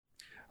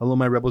Hello,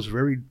 my rebels. A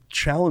very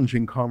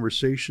challenging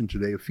conversation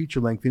today, a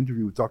feature-length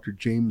interview with Dr.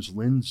 James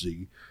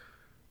Lindsay,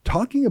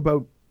 talking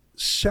about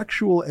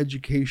sexual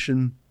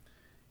education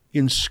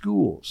in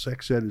school.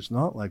 Sex ed is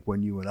not like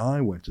when you and I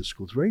went to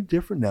school. It's very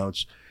different now.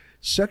 It's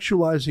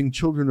sexualizing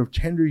children of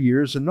tender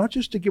years, and not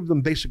just to give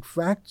them basic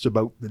facts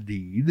about the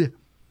deed,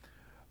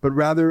 but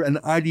rather an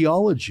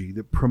ideology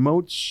that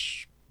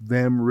promotes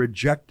them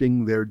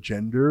rejecting their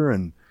gender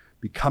and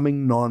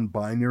becoming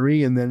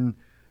non-binary, and then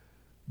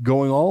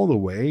going all the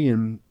way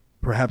and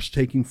perhaps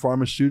taking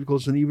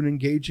pharmaceuticals and even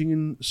engaging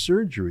in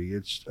surgery.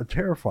 It's a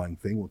terrifying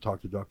thing. We'll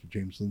talk to Dr.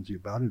 James Lindsay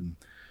about it and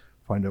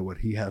find out what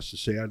he has to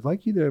say. I'd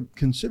like you to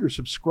consider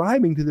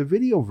subscribing to the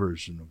video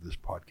version of this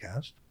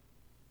podcast.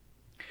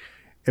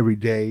 Every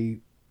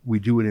day we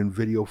do it in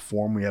video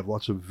form. We have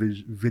lots of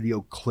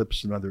video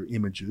clips and other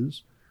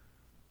images.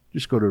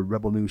 Just go to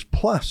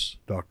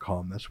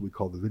rebelnewsplus.com. That's what we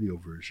call the video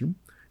version.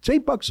 It's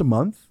 $8 a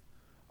month.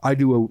 I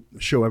do a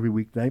show every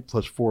weeknight,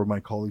 plus 4 of my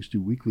colleagues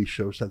do weekly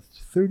shows.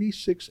 That's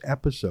 36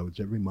 episodes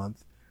every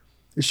month.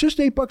 It's just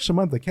 $8 a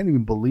month. I can't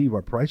even believe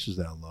our price is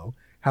that low,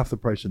 half the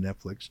price of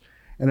Netflix.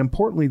 And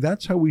importantly,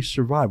 that's how we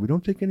survive. We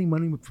don't take any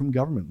money from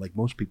government like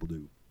most people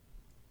do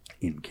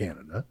in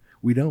Canada.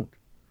 We don't.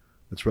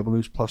 That's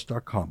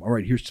rebelnewsplus.com. All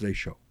right, here's today's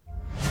show.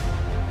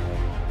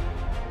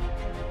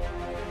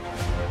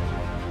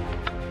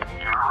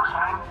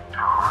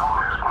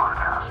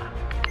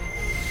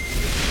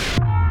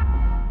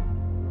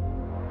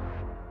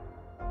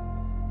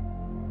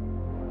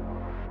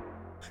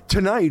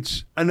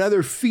 Tonight's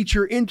another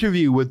feature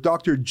interview with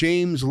Dr.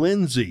 James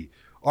Lindsay.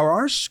 Are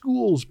our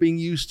schools being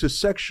used to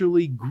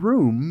sexually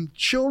groom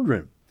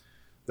children?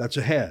 That's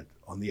ahead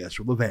on the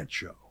Ezra Levant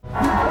Show.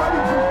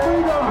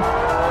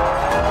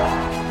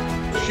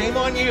 Shame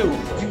on you,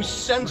 you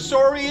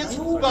censorious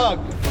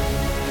thug.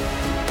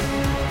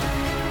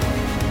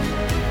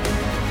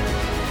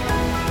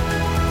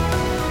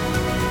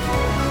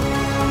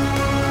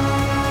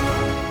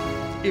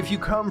 If you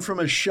come from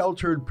a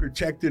sheltered,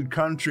 protected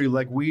country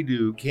like we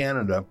do,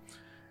 Canada,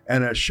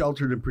 and a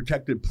sheltered and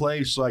protected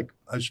place like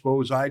I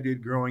suppose I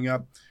did growing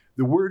up,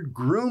 the word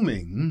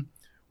grooming,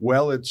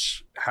 well,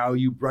 it's how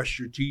you brush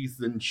your teeth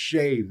and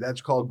shave.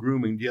 That's called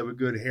grooming. Do you have a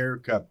good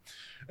haircut?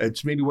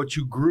 It's maybe what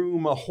you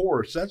groom a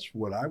horse. That's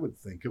what I would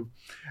think of.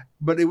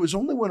 But it was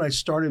only when I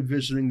started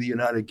visiting the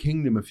United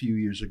Kingdom a few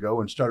years ago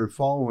and started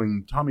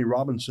following Tommy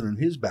Robinson and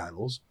his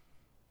battles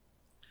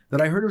that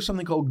I heard of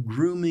something called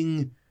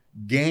grooming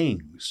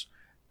gangs.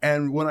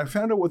 And when I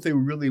found out what they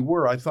really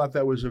were, I thought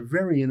that was a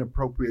very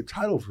inappropriate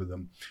title for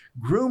them.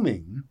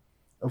 Grooming,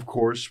 of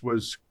course,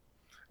 was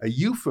a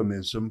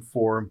euphemism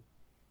for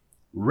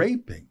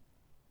raping.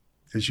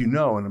 As you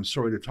know, and I'm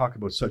sorry to talk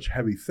about such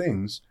heavy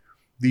things,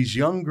 these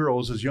young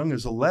girls as young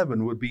as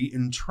 11 would be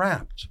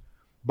entrapped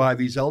by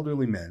these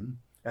elderly men,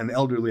 and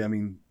elderly, I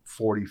mean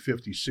 40,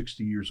 50,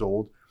 60 years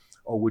old.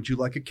 Oh, would you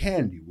like a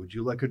candy? Would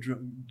you like a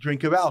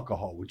drink of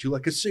alcohol? Would you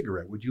like a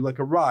cigarette? Would you like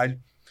a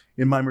ride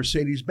in my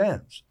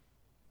Mercedes-Benz?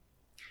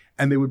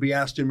 And they would be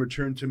asked in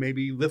return to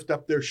maybe lift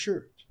up their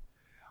shirt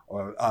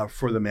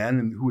for the man,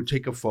 and who would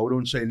take a photo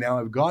and say, now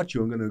I've got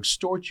you. I'm going to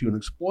extort you and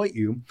exploit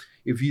you.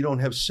 If you don't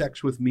have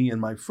sex with me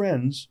and my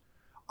friends,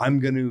 I'm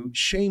going to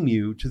shame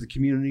you to the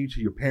community,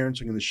 to your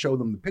parents. I'm going to show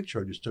them the picture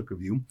I just took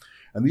of you.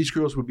 And these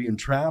girls would be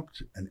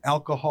entrapped, and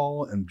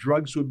alcohol and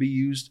drugs would be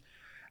used.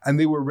 And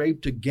they were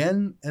raped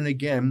again and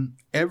again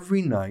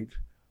every night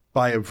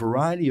by a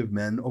variety of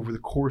men over the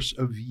course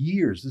of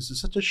years. This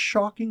is such a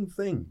shocking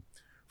thing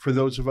for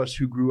those of us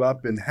who grew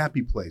up in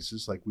happy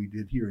places like we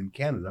did here in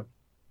Canada.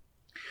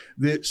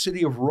 The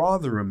city of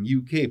Rotherham,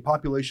 UK,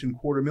 population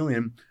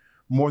 250,000,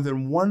 more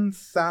than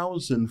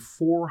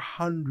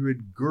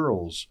 1,400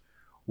 girls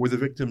were the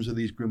victims of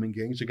these grooming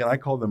gangs. Again, I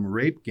call them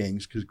rape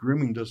gangs because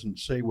grooming doesn't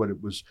say what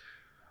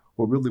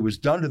really was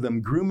done to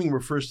them. Grooming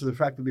refers to the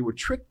fact that they were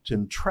tricked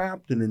and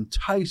trapped and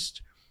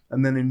enticed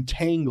and then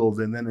entangled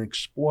and then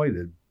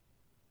exploited.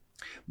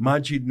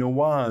 Maajid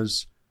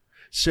Nawaz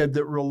said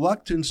that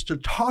reluctance to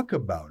talk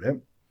about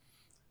it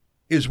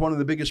is one of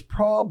the biggest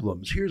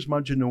problems. Here's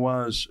Maajid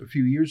Nawaz a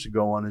few years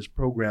ago on his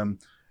program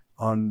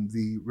on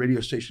the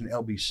radio station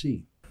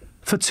LBC.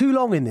 For too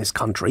long in this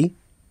country,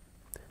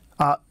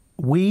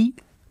 we,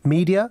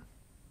 media,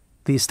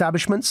 the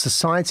establishment,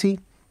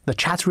 society, the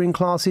chattering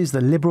classes,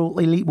 the liberal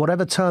elite,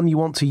 whatever term you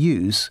want to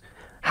use,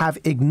 have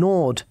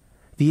ignored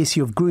the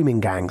issue of grooming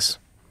gangs,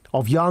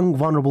 of young,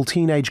 vulnerable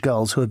teenage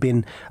girls who have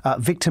been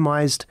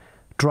victimized,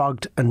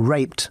 drugged and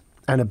raped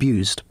and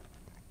abused.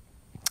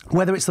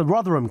 Whether it's the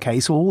Rotherham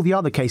case or all the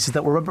other cases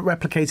that were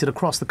replicated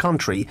across the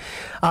country,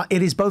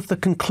 it is both the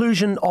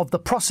conclusion of the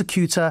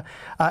prosecutor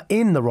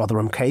in the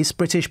Rotherham case,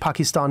 British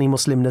Pakistani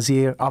Muslim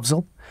Nazir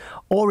Afzal,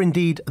 or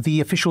indeed the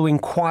official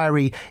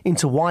inquiry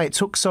into why it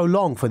took so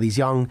long for these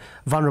young,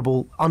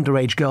 vulnerable,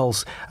 underage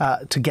girls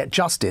to get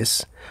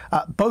justice.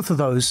 Both of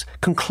those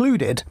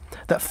concluded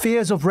that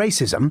fears of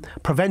racism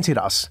prevented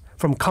us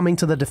from coming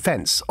to the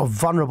defence of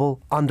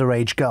vulnerable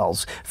underage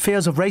girls.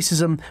 Fears of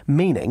racism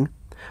meaning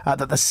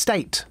that the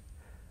state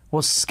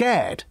was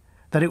scared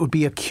that it would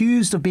be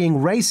accused of being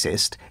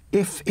racist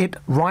if it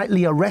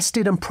rightly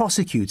arrested and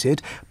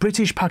prosecuted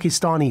British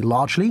Pakistani,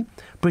 largely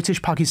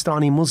British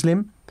Pakistani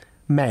Muslim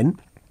men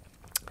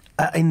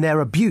in their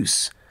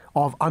abuse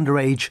of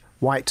underage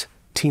white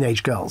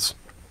teenage girls.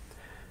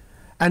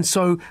 And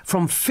so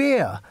from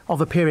fear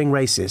of appearing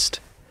racist,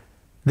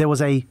 there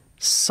was a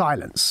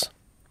silence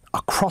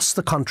across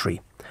the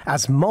country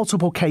as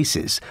multiple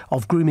cases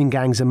of grooming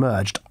gangs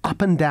emerged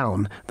up and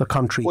down the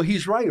country. Well,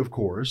 he's right, of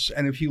course.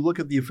 And if you look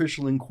at the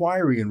official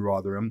inquiry in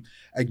Rotherham,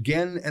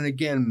 again and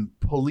again,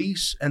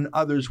 police and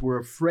others were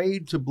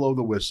afraid to blow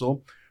the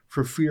whistle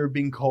for fear of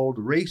being called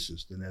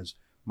racist. And as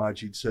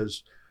Majid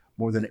says,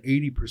 more than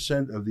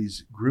 80% of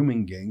these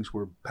grooming gangs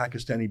were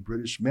Pakistani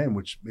British men,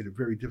 which made it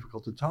very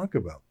difficult to talk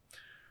about.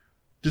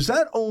 Does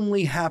that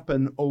only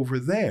happen over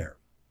there?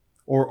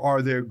 Or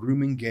are there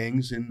grooming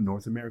gangs in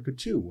North America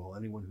too? Well,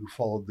 anyone who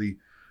followed the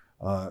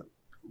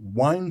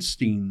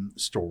Weinstein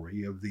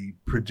story of the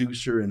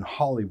producer in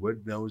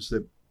Hollywood knows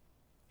that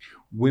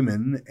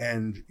women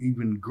and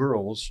even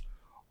girls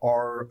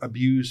are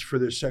abused for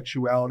their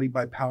sexuality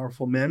by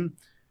powerful men.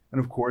 And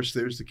of course,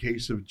 there's the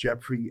case of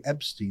Jeffrey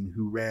Epstein,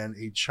 who ran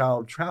a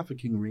child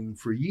trafficking ring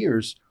for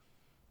years,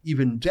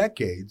 even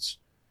decades.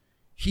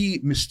 He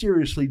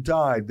mysteriously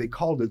died. They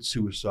called it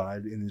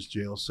suicide in his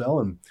jail cell,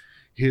 and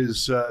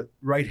his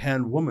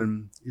right-hand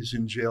woman is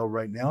in jail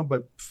right now.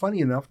 But funny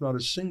enough, not a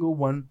single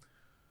one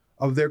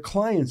of their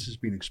clients has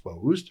been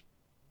exposed.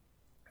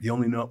 The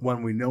only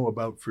one we know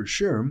about for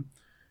sure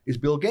is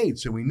Bill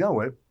Gates, and we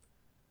know it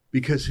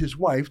because his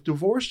wife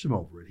divorced him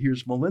over it.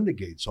 Here's Melinda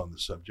Gates on the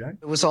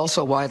subject. It was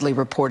also widely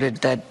reported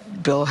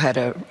that Bill had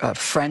a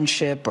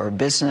friendship or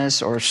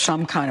business or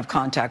some kind of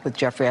contact with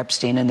Jeffrey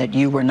Epstein, and that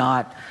you were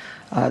not,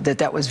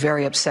 that was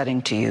very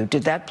upsetting to you.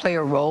 Did that play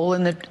a role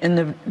in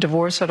the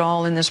divorce at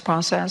all in this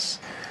process?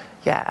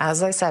 Yeah,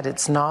 as I said,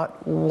 it's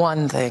not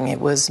one thing, it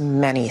was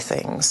many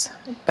things.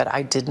 But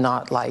I did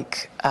not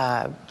like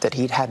that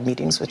he'd had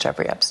meetings with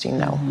Jeffrey Epstein,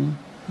 no. Mm-hmm.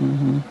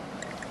 Mm-hmm.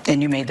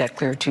 And you made that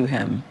clear to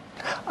him?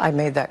 I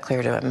made that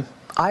clear to him.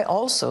 I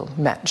also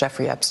met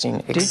Jeffrey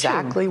Epstein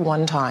exactly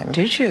one time.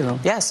 Did you?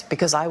 Yes,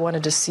 because I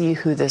wanted to see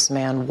who this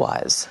man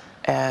was.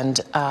 And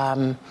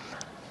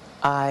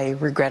I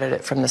regretted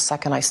it from the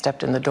second I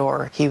stepped in the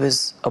door. He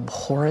was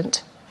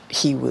abhorrent.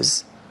 He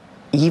was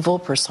evil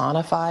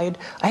personified.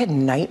 I had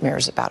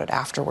nightmares about it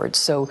afterwards.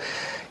 So,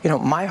 you know,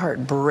 my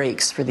heart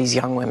breaks for these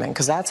young women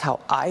because that's how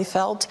I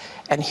felt.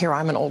 And here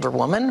I'm an older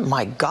woman.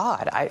 My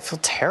God, I feel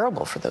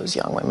terrible for those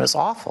young women. It's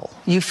awful.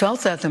 You felt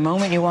that the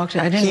moment you walked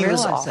in? I didn't realize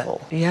was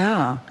awful. That.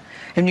 Yeah.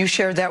 And you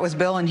shared that with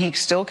Bill, and he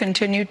still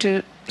continued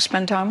to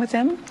spend time with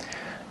him?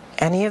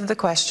 Any of the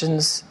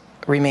questions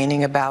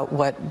remaining about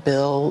what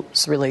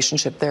Bill's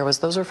relationship there was,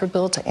 those are for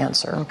Bill to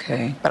answer.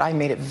 Okay. But I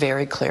made it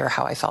very clear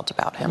how I felt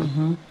about him.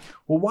 Mm-hmm.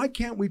 Well, why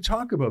can't we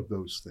talk about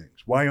those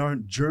things? Why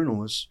aren't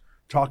journalists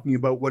talking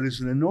about what is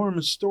an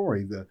enormous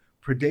story, the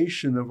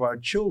predation of our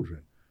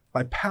children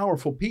by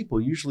powerful people,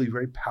 usually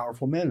very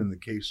powerful men in the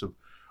case of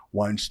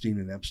Weinstein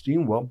and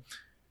Epstein? Well,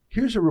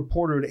 here's a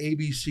reporter at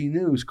ABC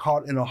News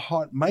caught in a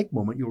hot mic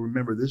moment. You'll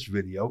remember this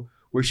video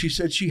where she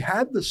said she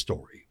had the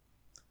story,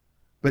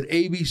 but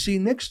ABC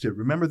nixed it.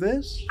 Remember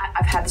this?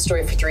 I've had the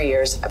story for 3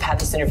 years. I've had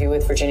this interview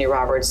with Virginia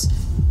Roberts.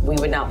 We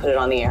would not put it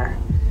on the air.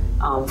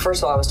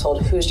 First of all, I was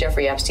told, who's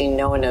Jeffrey Epstein?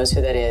 No one knows who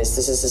that is.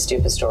 This is a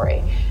stupid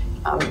story.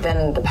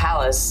 Then the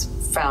palace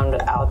found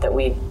out that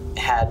we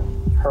had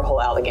her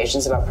whole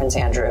allegations about Prince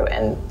Andrew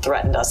and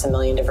threatened us a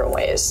million different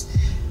ways.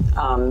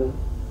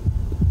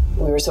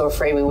 We were so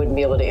afraid we wouldn't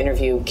be able to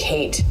interview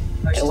Kate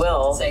and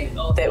Will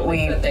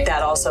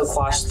that also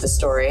quashed the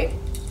story.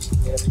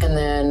 And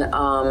then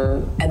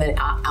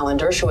Alan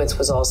Dershowitz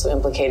was also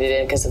implicated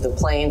in it because of the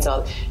planes.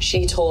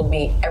 She told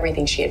me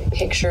everything. She had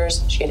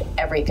pictures. She had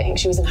everything.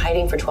 She was in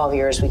hiding for 12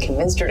 years. We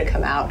convinced her to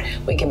come out.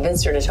 We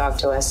convinced her to talk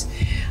to us.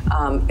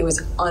 It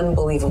was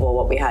unbelievable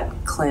what we had.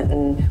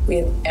 Clinton, we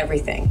had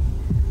everything.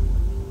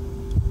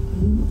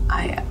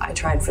 I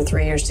tried for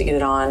 3 years to get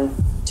it on,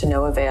 to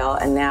no avail,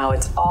 and now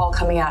it's all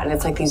coming out, and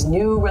it's like these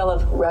new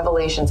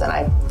revelations, and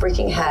I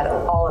freaking had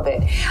all of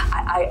it.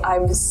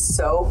 I'm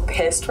so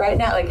pissed right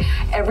now. Like,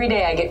 every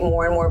day I get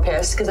more and more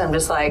pissed because I'm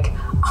just like,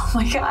 oh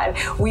my God,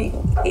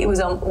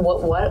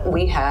 what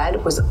we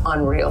had was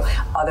unreal.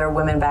 Other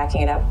women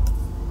backing it up.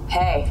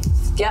 Hey,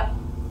 yep.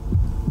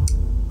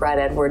 Brad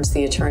Edwards,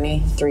 the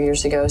attorney, 3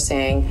 years ago,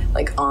 saying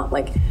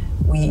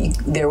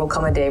there will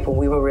come a day when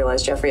we will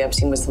realize Jeffrey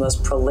Epstein was the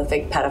most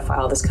prolific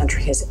pedophile this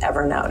country has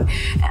ever known.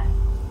 And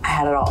I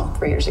had it all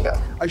 3 years ago.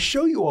 I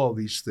show you all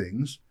these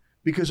things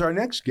because our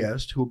next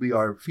guest, who will be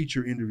our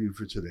feature interview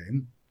for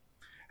today,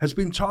 has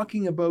been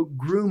talking about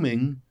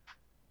grooming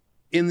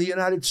in the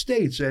United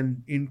States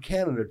and in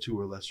Canada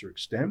to a lesser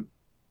extent.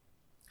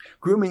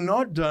 Grooming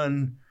not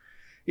done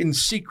in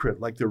secret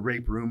like the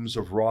rape rooms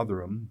of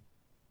Rotherham,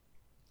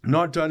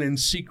 not done in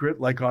secret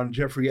like on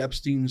Jeffrey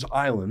Epstein's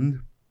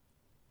island,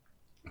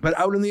 but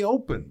out in the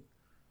open,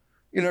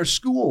 in our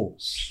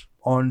schools,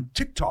 on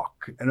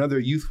TikTok and other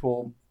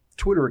youthful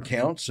Twitter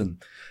accounts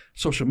and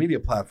social media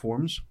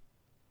platforms.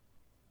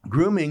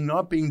 Grooming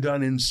not being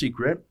done in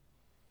secret,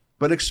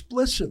 but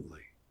explicitly.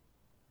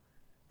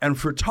 And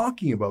for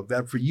talking about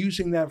that, for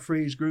using that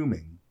phrase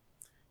grooming,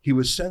 he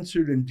was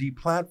censored and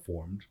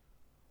deplatformed.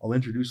 I'll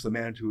introduce the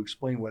man to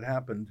explain what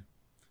happened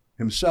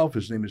himself.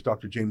 His name is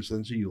Dr. James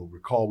Lindsay. You'll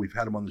recall we've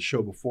had him on the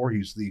show before.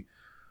 He's the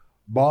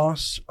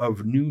boss of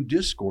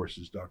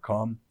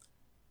newdiscourses.com,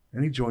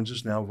 and he joins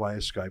us now via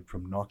Skype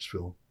from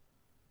Knoxville,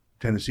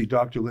 Tennessee.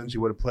 Dr. Lindsay,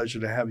 what a pleasure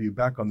to have you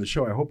back on the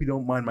show. I hope you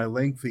don't mind my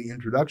lengthy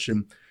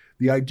introduction.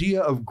 The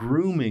idea of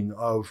grooming,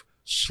 of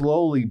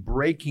slowly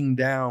breaking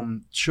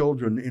down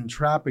children,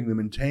 entrapping them,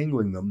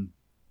 entangling them,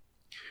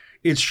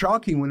 it's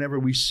shocking whenever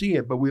we see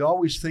it, but we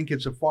always think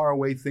it's a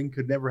faraway thing,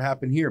 could never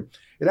happen here.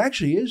 It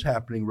actually is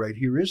happening right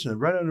here, isn't it?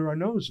 Right under our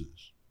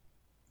noses.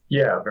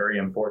 Yeah, very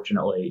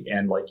unfortunately.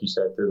 And like you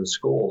said, through the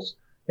schools.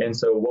 And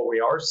so what we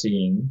are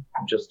seeing,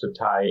 just to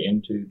tie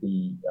into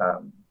the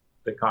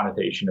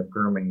connotation of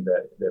grooming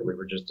that we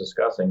were just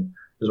discussing,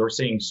 is we're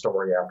seeing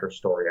story after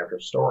story after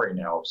story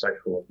now of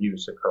sexual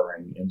abuse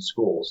occurring in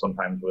schools,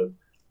 sometimes with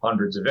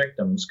hundreds of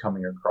victims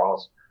coming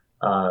across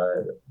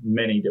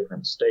many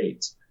different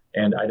states.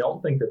 And I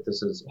don't think that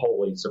this is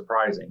wholly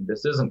surprising.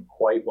 This isn't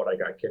quite what I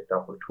got kicked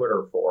off of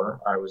Twitter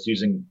for. I was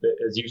using,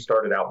 as you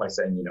started out by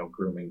saying,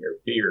 grooming your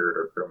beard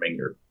or grooming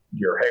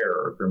your hair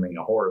or grooming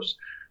a horse.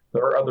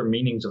 There are other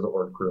meanings of the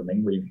word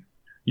grooming. We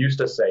used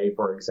to say,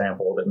 for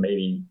example, that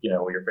maybe,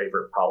 your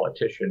favorite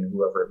politician,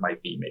 whoever it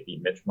might be, maybe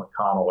Mitch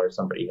McConnell or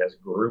somebody, has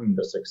groomed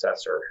the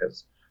successor,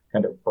 has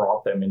kind of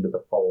brought them into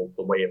the fold,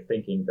 the way of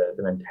thinking,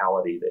 the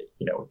mentality that,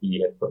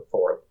 he had put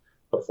forth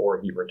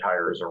before he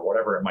retires or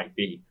whatever it might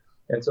be.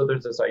 And so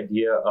there's this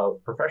idea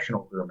of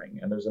professional grooming,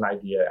 and there's an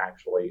idea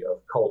actually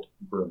of cult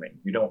grooming.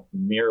 You don't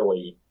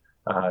merely,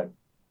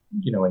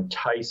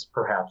 entice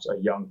perhaps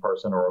a young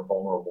person or a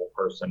vulnerable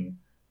person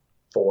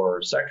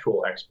for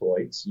sexual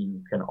exploits.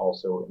 You can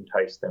also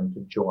entice them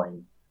to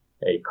join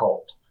a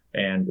cult.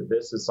 And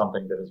this is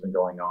something that has been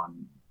going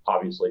on,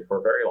 obviously, for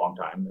a very long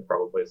time,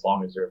 probably as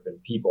long as there have been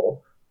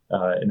people.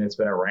 And it's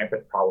been a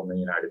rampant problem in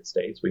the United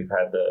States. We've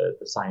had the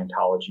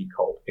Scientology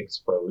cult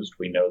exposed.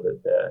 We know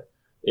that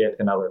it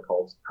and other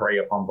cults prey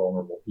upon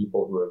vulnerable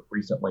people who have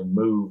recently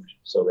moved,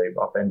 so they've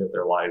upended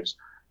their lives.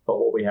 But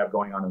what we have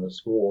going on in the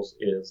schools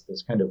is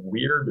this kind of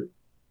weird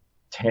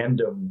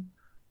tandem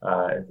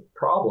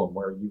problem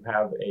where you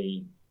have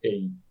a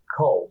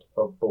cult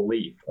of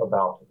belief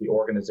about the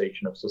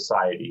organization of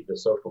society, the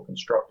social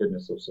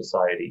constructedness of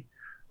society,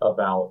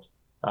 about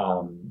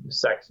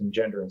sex and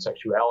gender and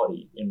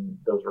sexuality in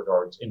those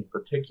regards in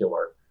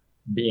particular,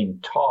 being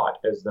taught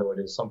as though it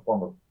is some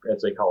form of,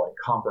 as they call it,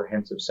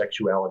 comprehensive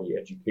sexuality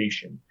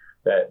education.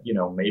 That,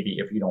 maybe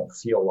if you don't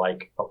feel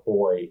like a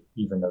boy,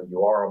 even though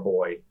you are a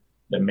boy,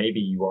 then maybe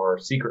you are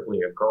secretly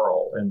a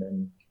girl. And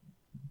then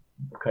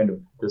kind of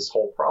this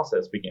whole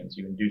process begins.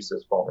 You induce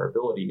this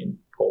vulnerability and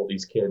pull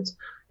these kids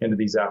into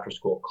these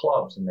after-school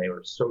clubs, and they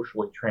are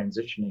socially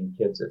transitioning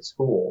kids at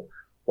school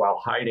while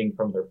hiding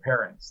from their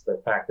parents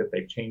the fact that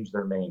they've changed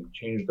their name,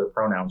 changed their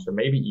pronouns, or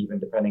maybe even,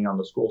 depending on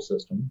the school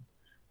system,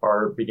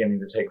 are beginning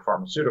to take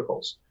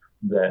pharmaceuticals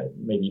that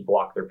maybe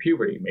block their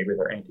puberty. Maybe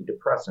they're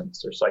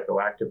antidepressants, they're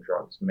psychoactive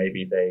drugs.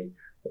 Maybe they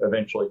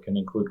eventually can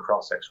include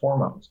cross-sex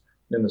hormones.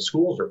 Then the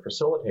schools are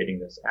facilitating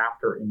this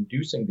after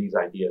inducing these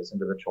ideas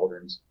into the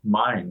children's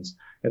minds.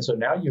 And so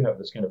now you have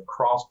this kind of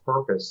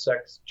cross-purpose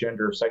sex,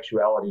 gender,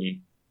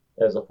 sexuality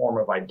as a form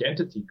of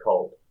identity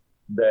cult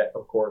that,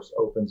 of course,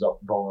 opens up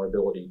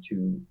vulnerability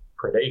to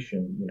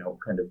predation,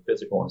 kind of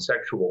physical and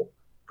sexual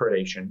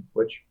predation,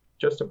 which,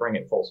 just to bring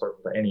it full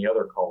circle to any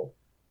other cult,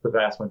 the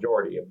vast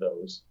majority of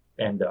those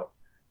end up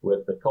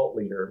with the cult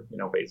leader,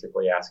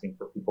 basically asking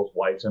for people's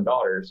wives and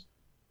daughters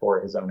for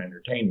his own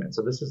entertainment.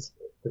 So this is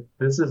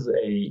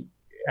a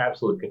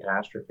absolute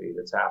catastrophe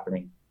that's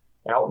happening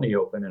out in the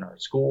open in our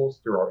schools,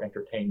 through our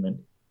entertainment,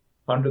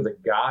 under the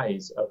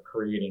guise of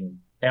creating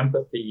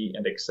empathy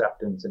and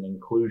acceptance and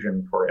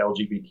inclusion for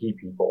LGBT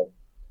people.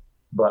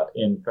 But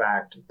in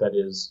fact, that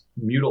is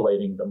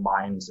mutilating the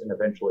minds and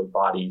eventually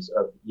bodies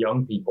of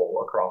young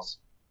people across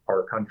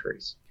our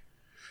countries.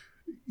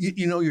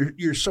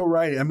 You're so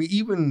right. I mean,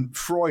 even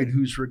Freud,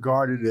 who's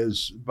regarded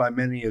as by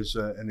many as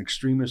an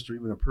extremist or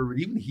even a pervert,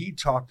 even he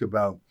talked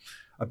about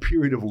a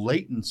period of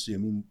latency. I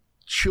mean,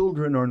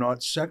 children are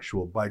not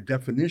sexual. By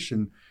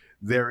definition,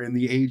 they're in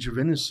the age of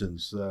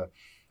innocence,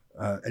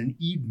 an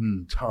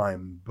Eden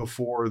time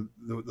before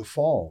the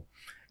fall.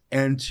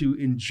 And to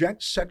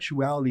inject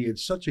sexuality at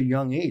such a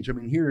young age, I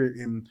mean, here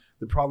in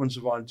the province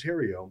of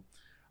Ontario,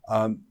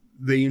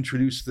 they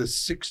introduced the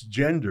 6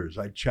 genders.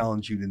 I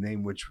challenge you to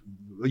name which.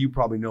 You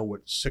probably know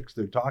what 6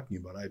 they're talking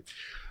about.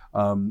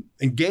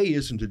 And gay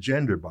isn't a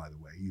gender, by the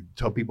way. You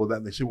tell people that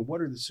and they say, well,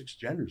 what are the 6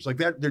 genders? Like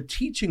that, they're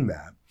teaching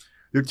that.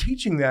 They're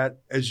teaching that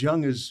as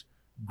young as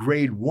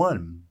grade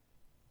 1.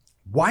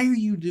 Why are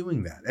you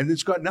doing that? And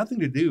it's got nothing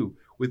to do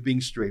with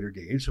being straight or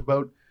gay. It's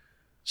about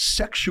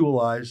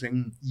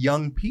sexualizing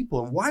young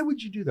people. And why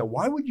would you do that?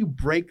 Why would you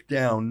break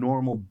down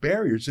normal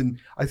barriers? And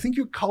I think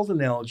your cult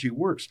analogy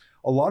works.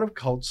 A lot of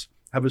cults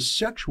have a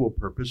sexual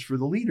purpose for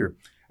the leader.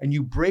 and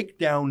you break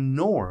down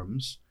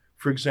norms,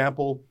 for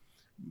example,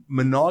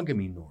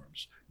 monogamy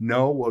norms.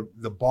 No, well,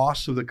 the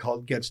boss of the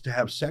cult gets to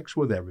have sex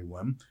with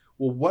everyone.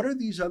 Well, what are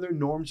these other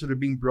norms that are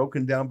being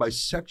broken down by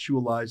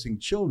sexualizing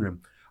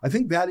children? I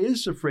think that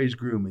is the phrase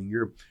grooming.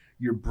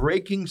 You're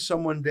breaking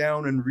someone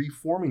down and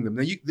reforming them.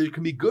 Now, there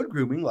can be good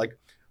grooming, like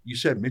you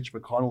said, Mitch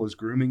McConnell is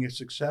grooming his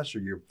successor.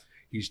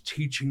 He's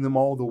teaching them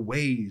all the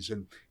ways,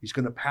 and he's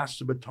going to pass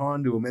the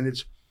baton to them. And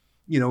it's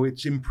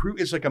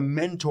it's like a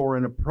mentor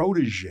and a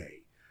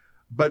protege.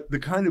 But the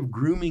kind of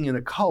grooming in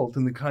a cult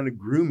and the kind of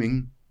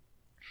grooming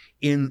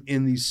in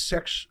these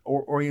sex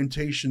or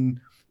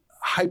orientation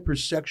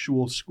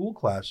hypersexual school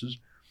classes,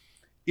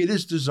 it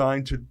is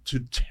designed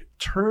to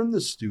turn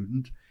the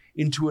student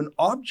into an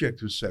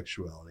object of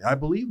sexuality. I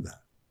believe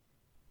that.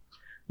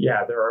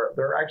 Yeah, there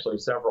are actually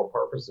several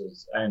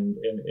purposes, and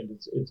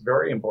it's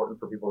very important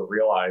for people to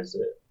realize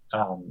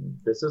that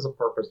this is a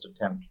purposed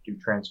attempt to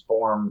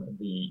transform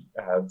the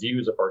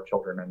views of our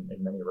children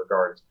in many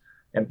regards.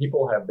 And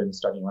people have been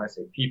studying, when I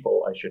say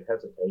people, I should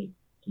hesitate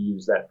to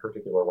use that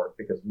particular word,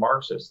 because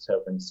Marxists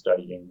have been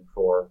studying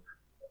for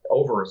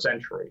over a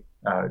century,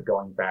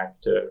 going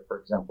back to, for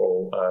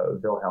example,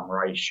 Wilhelm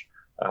Reich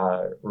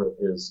wrote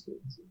his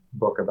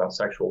book about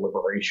sexual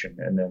liberation,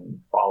 and then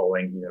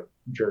following,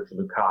 George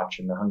Lukács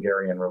in the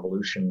Hungarian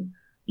Revolution,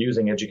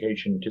 using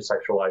education to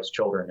sexualize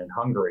children in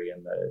Hungary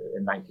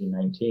in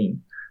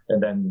 1919.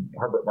 And then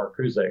Herbert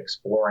Marcuse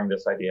exploring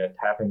this idea,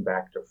 tapping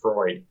back to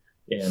Freud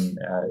in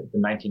the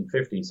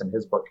 1950s in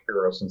his book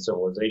Eros and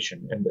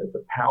Civilization, and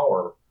the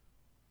power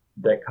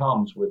that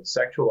comes with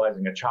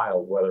sexualizing a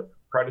child, whether for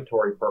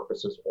predatory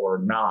purposes or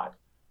not,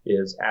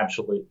 is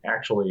actually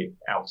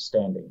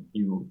outstanding.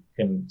 You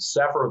can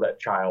sever that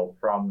child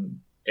from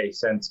a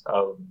sense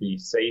of the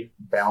safe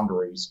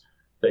boundaries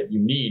that you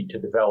need to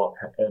develop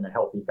in a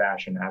healthy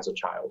fashion as a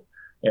child.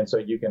 And so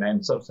you can,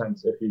 in some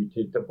sense, if you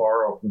to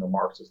borrow from the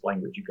Marxist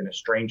language, you can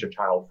estrange a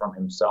child from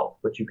himself,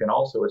 but you can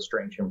also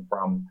estrange him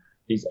from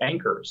these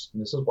anchors.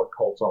 And this is what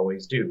cults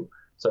always do,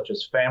 such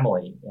as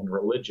family and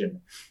religion,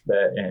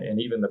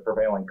 and even the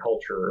prevailing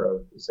culture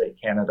of, say,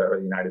 Canada or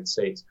the United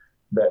States,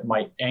 that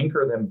might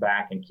anchor them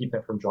back and keep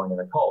them from joining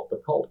the cult.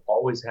 The cult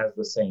always has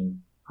the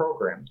same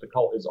program. The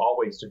cult is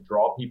always to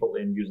draw people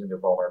in using their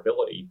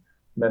vulnerability,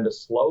 and then to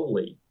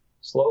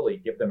slowly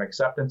give them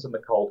acceptance in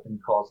the cult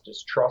and cause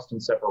distrust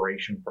and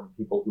separation from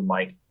people who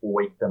might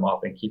wake them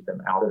up and keep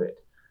them out of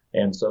it.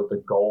 And so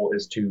the goal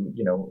is to,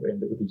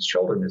 with these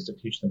children, is to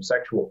teach them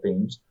sexual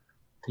themes,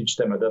 teach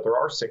them that there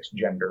are 6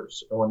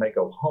 genders. And when they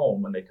go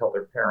home and they tell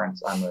their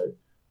parents, I'm a,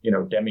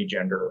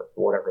 demigender, or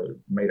whatever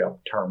made up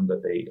term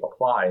that they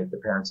apply, the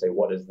parents say,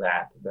 what is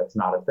that? That's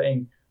not a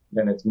thing.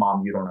 Then it's,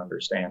 Mom, you don't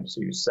understand. So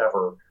you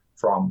sever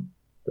from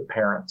the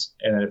parents.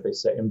 And then if they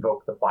say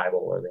invoke the Bible,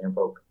 or they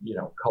invoke,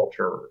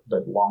 culture,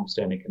 the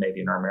longstanding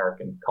Canadian or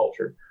American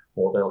culture,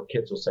 well, the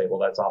kids will say, well,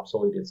 that's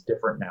obsolete. It's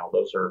different now.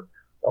 Those are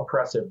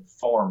oppressive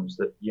forms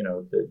that,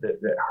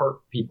 that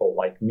hurt people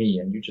like me,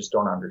 and you just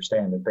don't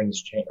understand, and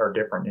things are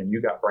different, and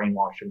you got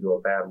brainwashed into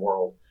a bad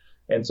world.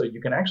 And so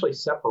you can actually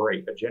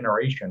separate a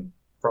generation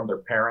from their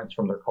parents,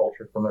 from their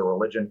culture, from their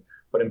religion,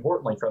 but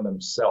importantly from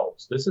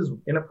themselves. This is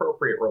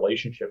inappropriate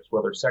relationships,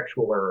 whether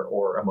sexual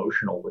or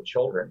emotional, with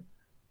children,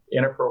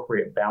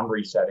 inappropriate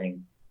boundary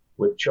setting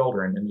with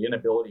children, and the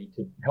inability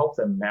to help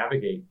them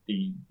navigate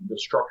the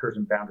structures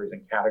and boundaries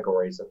and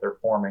categories that they're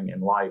forming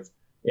in life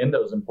in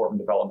those important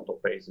developmental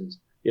phases,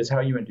 is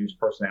how you induce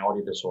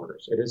personality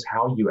disorders. It is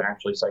how you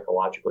actually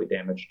psychologically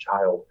damage a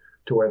child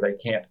to where they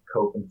can't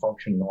cope and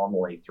function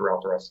normally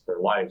throughout the rest of their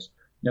lives.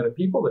 Now, the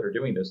people that are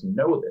doing this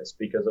know this,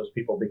 because those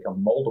people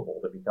become moldable,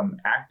 they become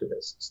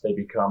activists, they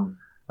become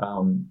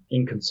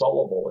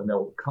inconsolable, and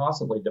they'll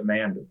constantly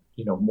demand,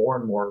 more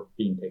and more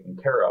being taken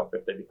care of.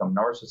 If they become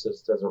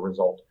narcissists as a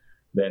result,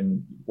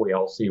 then we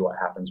all see what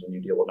happens when you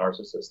deal with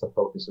narcissists. The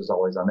focus is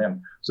always on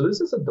them. So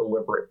this is a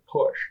deliberate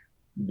push.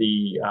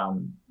 The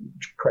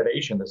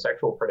predation, the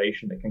sexual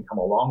predation that can come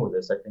along with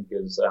this, I think,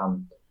 is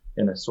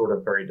in a sort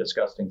of very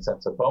disgusting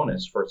sense a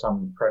bonus for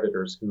some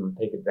predators who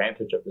take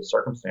advantage of this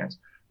circumstance.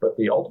 But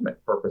the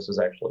ultimate purpose is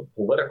actually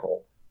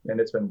political, and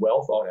it's been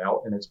well thought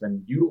out, and it's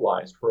been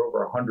utilized for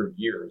over 100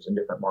 years in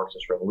different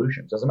Marxist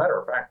revolutions. As a matter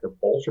of fact, the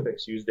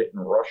Bolsheviks used it in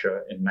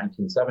Russia in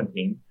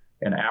 1917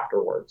 and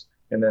afterwards.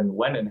 And then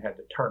Lenin had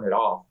to turn it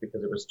off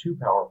because it was too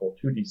powerful,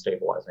 too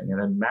destabilizing. And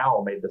then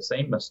Mao made the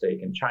same mistake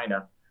in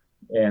China,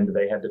 and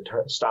they had to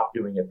stop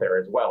doing it there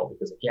as well,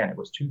 because, again, it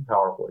was too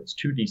powerful, it's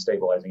too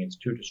destabilizing, it's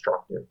too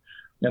destructive.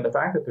 And the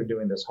fact that they're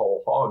doing this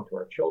whole hog to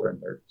our children,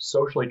 they're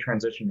socially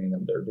transitioning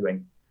them, they're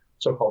doing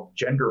so-called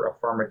gender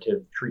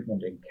affirmative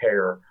treatment and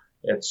care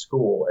at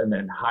school, and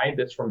then hide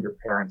this from your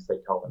parents. They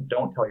tell them,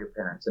 don't tell your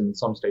parents. And in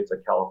some states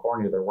like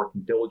California, they're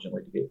working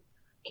diligently to get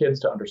kids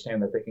to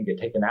understand that they can get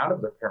taken out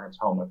of their parents'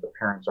 home if the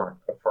parents aren't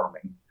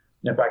affirming.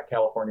 In fact,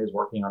 California is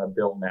working on a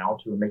bill now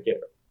to make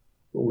it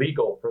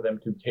legal for them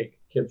to take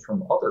kids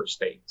from other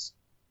states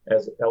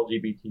as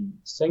LGBT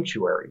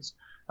sanctuaries.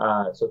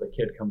 So the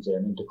kid comes in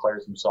and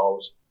declares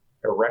themselves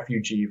a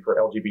refugee for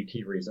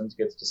LGBT reasons,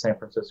 gets to San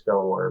Francisco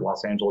or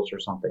Los Angeles or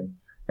something,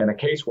 And a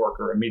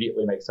caseworker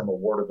immediately makes them a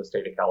ward of the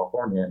state of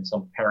California, and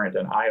some parent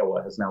in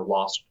Iowa has now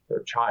lost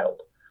their child.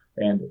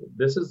 And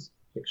this is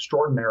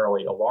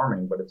extraordinarily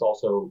alarming, but it's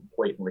also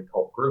blatantly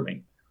called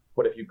grooming.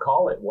 But if you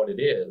call it what it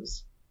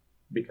is,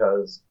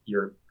 because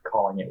you're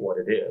calling it what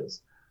it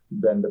is,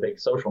 then the big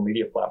social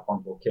media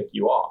platforms will kick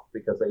you off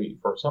because they,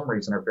 for some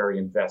reason, are very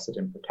invested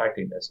in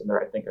protecting this. And there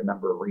are, I think, a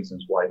number of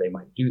reasons why they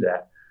might do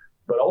that.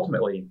 But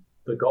ultimately,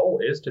 the goal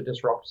is to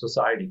disrupt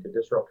society, to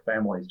disrupt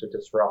families, to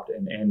disrupt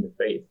and end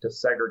faith, to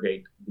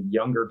segregate the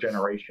younger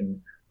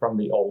generation from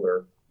the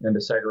older, and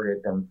to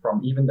segregate them from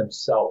even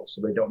themselves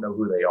so they don't know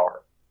who they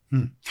are.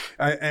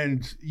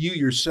 And you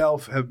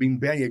yourself have been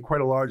banned. You had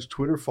quite a large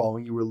Twitter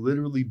following. You were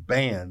literally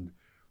banned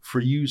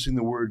for using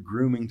the word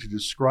grooming to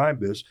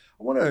describe this.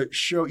 I want to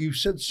show, you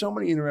said so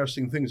many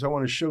interesting things. I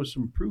want to show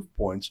some proof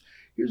points.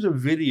 Here's a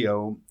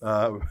video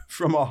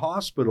from a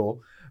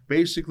hospital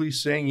basically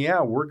saying,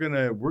 yeah,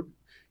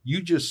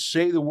 you just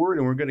say the word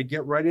and we're going to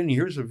get right in.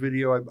 Here's a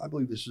video. I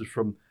believe this is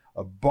from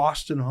a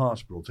Boston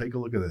hospital. Take a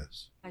look at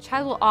this. A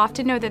child will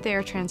often know that they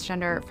are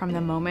transgender from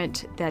the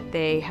moment that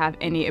they have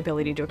any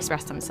ability to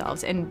express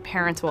themselves, and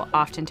parents will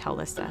often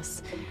tell us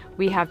this.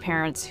 We have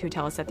parents who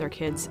tell us that their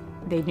kids,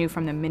 they knew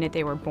from the minute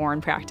they were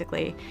born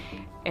practically,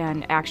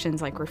 and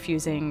actions like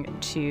refusing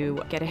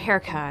to get a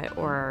haircut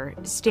or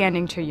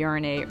standing to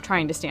urinate,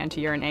 trying to stand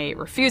to urinate,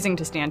 refusing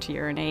to stand to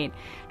urinate,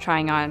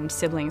 trying on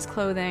siblings'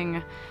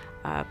 clothing,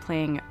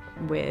 playing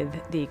with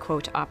the,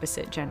 quote,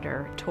 opposite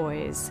gender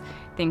toys,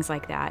 things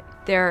like that.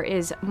 There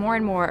is more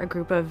and more a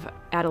group of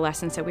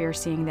adolescents that we are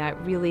seeing that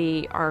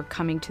really are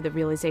coming to the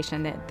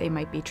realization that they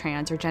might be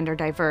trans or gender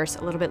diverse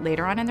a little bit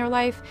later on in their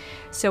life.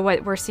 So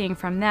what we're seeing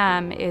from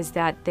them is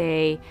that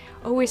they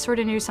always sort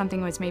of knew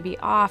something was maybe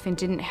off and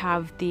didn't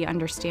have the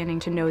understanding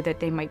to know that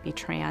they might be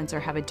trans or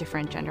have a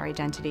different gender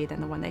identity than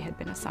the one they had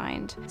been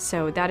assigned.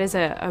 So that is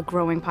a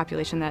growing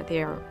population that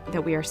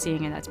we are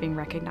seeing, and that's being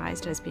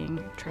recognized as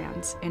being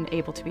trans and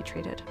able to be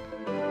treated.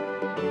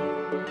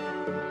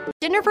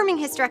 Gender-affirming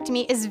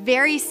hysterectomy is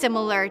very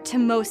similar to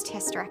most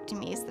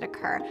hysterectomies that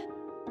occur.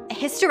 A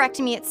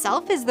hysterectomy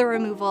itself is the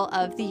removal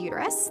of the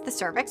uterus, the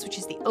cervix, which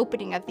is the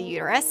opening of the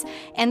uterus,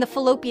 and the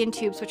fallopian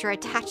tubes, which are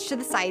attached to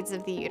the sides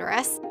of the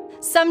uterus.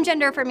 Some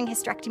gender-affirming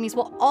hysterectomies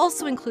will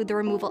also include the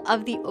removal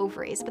of the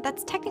ovaries, but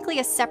that's technically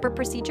a separate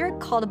procedure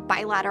called a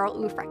bilateral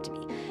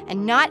oophorectomy.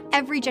 And not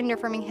every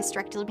gender-affirming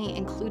hysterectomy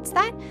includes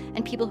that,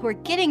 and people who are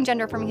getting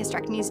gender-affirming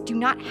hysterectomies do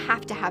not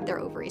have to have their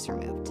ovaries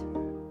removed.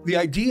 The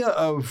idea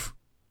of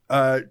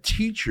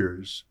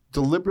teachers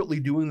deliberately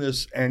doing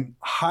this and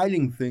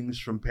hiding things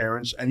from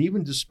parents and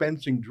even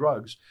dispensing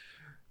drugs,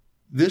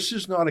 this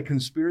is not a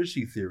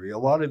conspiracy theory. A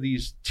lot of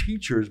these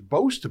teachers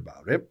boast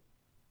about it.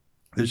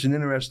 There's an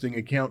interesting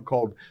account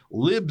called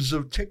Libs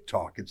of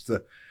TikTok. It's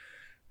the,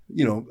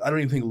 I don't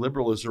even think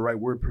liberal is the right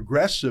word,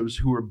 progressives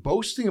who are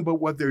boasting about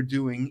what they're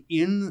doing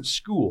in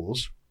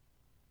schools.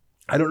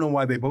 I don't know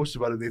why they boast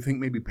about it. They think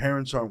maybe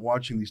parents aren't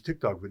watching these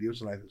TikTok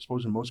videos, and I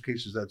suppose in most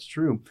cases that's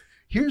true.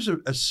 Here's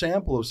a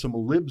sample of some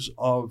libs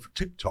of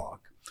TikTok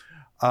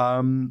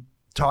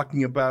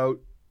talking about,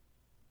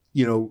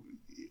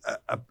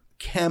 a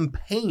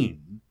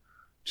campaign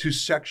to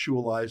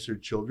sexualize their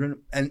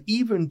children and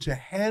even to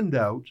hand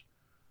out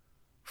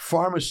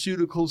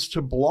pharmaceuticals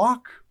to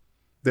block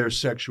their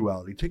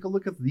sexuality. Take a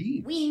look at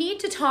these. We need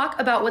to talk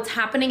about what's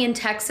happening in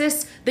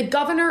Texas. The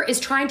governor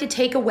is trying to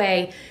take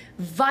away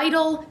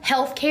vital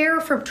health care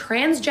from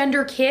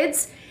transgender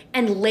kids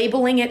and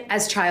labeling it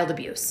as child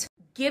abuse.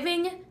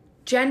 Giving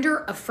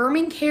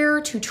gender-affirming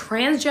care to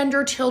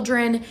transgender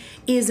children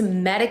is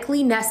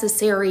medically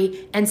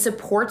necessary and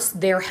supports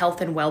their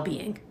health and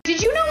well-being.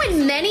 Did you know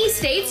in many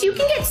states you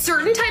can get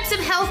certain types of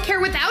health care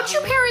without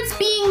your parents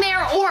being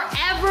there or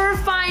ever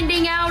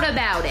finding out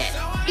about it?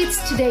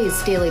 It's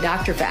today's Daily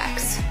Doctor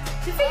Facts.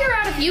 To figure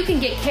out if you can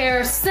get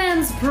care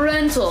sans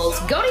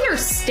parentals, go to your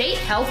state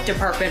health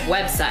department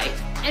website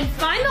and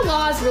find the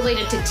laws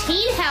related to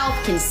teen health,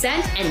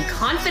 consent, and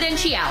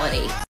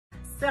confidentiality.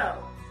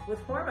 So, with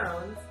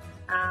hormones,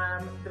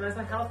 the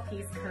mental health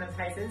piece kind of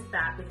ties into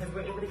that because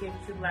we're able to give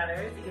 2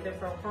 letters, either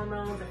for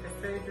hormones or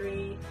for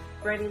surgery,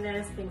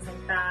 readiness, things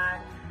like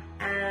that.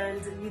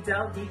 And we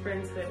delve deeper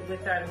into it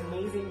with our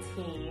amazing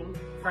team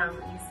from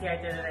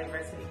UCI Gender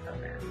Diversity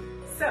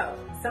Program. So,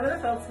 some of the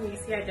folks in the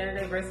UCI Gender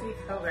Diversity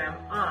Program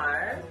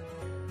are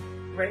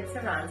Rick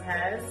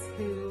Cervantes,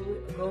 who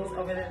goes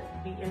over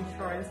the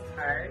insurance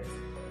part,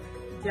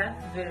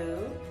 Jeff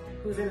Vu,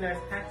 who's a nurse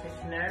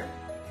practitioner,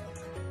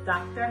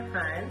 Dr.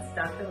 Hunt,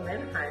 Dr.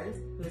 Lynn Hunt,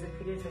 who's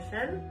a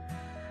pediatrician.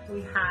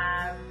 We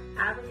have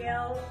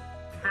Abigail,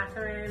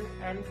 Catherine,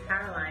 and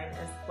Caroline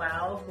as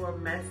well, who are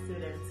med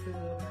students who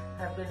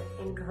have been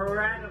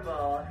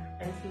incredible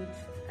and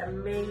teach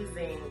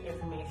amazing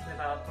information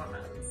about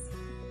hormones.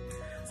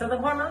 So the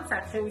hormone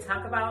section, we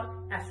talk about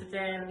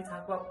estrogen, we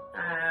talk about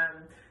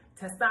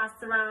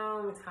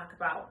testosterone, we talk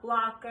about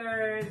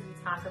blockers,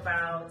 we talk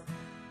about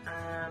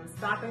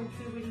stopping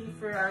puberty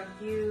for our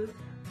youth.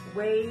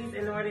 ways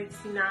in order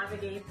to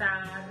navigate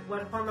that,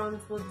 what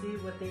hormones will do,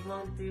 what they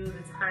won't do,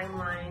 the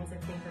timelines,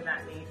 and things of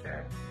that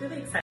nature. Really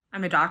exciting.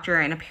 I'm a doctor,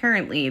 and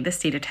apparently the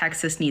state of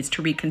Texas needs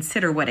to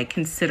reconsider what it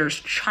considers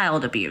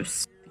child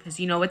abuse. Because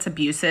you know it's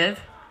abusive?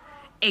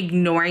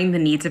 Ignoring the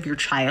needs of your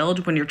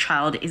child when your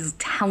child is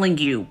telling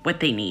you what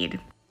they need.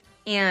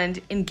 And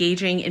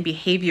engaging in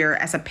behavior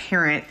as a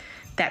parent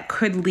that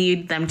could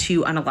lead them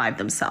to unalive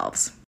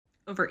themselves.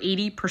 Over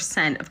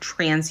 80% of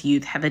trans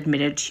youth have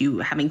admitted to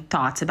having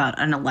thoughts about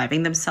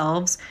unaliving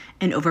themselves,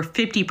 and over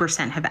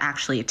 50% have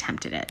actually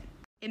attempted it.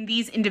 In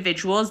these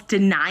individuals,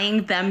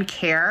 denying them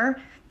care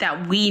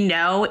that we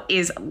know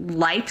is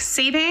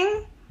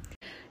life-saving.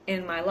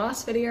 In my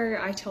last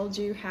video, I told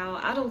you how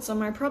adults are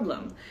my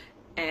problem,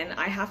 and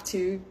I have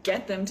to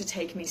get them to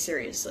take me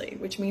seriously,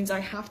 which means I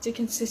have to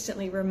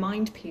consistently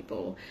remind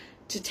people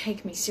to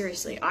take me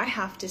seriously. I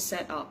have to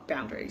set up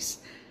boundaries.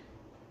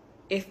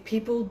 If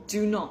people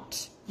do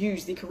not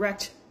use the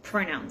correct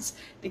pronouns,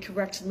 the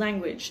correct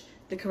language,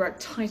 the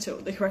correct title,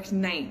 the correct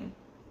name,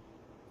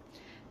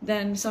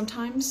 then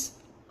sometimes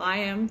I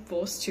am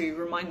forced to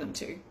remind them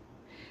to.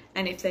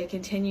 And if they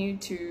continue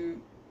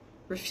to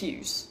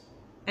refuse,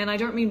 and I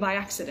don't mean by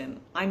accident,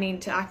 I mean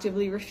to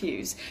actively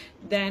refuse,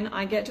 then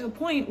I get to a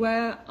point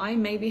where I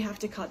maybe have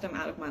to cut them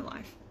out of my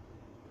life.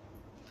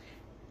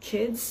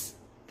 Kids,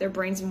 their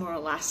brains are more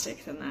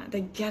elastic than that. They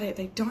get it,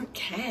 they don't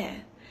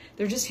care.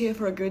 They're just here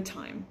for a good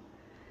time.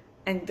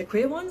 And the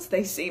queer ones,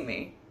 they see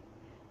me.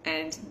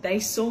 And they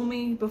saw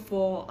me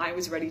before I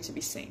was ready to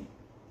be seen.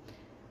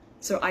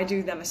 So I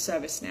do them a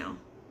service now.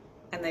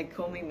 And they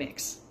call me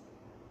Mix.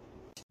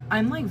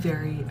 I'm like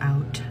very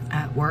out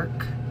at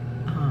work.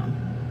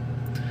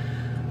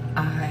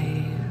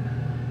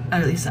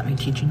 At least at my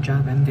teaching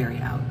job, I'm very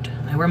out.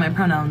 I wear my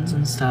pronouns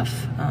and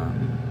stuff.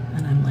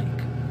 And I'm like,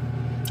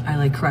 I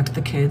like correct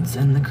the kids,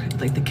 and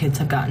the kids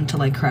have gotten to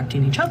like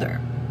correcting each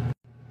other.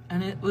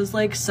 And it was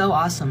like so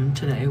awesome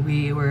today.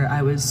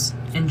 I was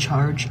in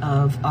charge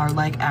of our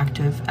like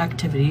active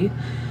activity,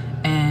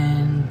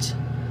 and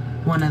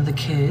one of the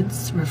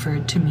kids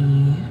referred to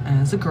me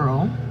as a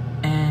girl,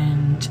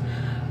 and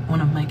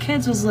one of my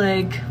kids was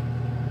like,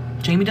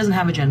 Jamie doesn't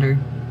have a gender.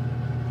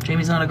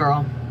 Jamie's not a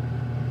girl.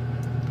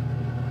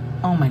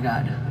 Oh my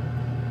God.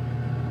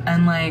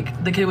 And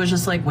like the kid was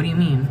just like, what do you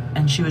mean?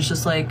 And she was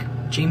just like,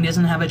 Jamie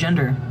doesn't have a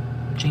gender.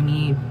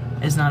 Jamie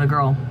is not a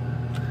girl.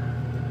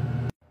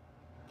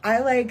 I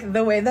like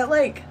the way that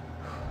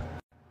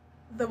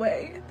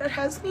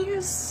has me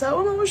is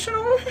so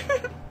emotional.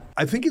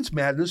 I think it's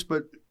madness,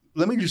 but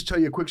let me just tell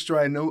you a quick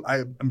story.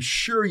 I'm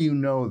sure you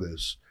know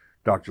this,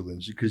 Dr.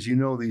 Lindsay, because you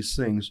know these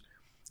things.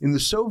 In the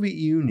Soviet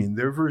Union,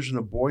 their version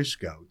of Boy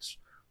Scouts,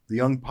 the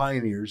young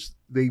pioneers,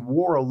 they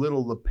wore a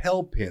little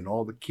lapel pin,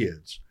 all the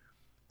kids.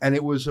 And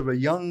it was of a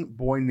young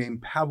boy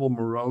named Pavel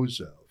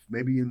Morozov.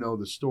 Maybe you know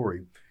the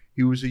story.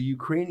 He was a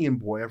Ukrainian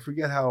boy. I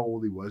forget how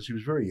old he was. He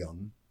was very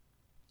young.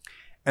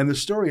 And the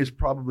story is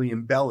probably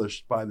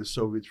embellished by the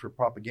Soviets for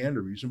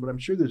propaganda reason, but I'm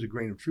sure there's a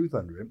grain of truth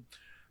under it.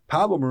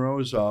 Pavel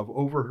Morozov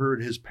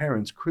overheard his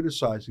parents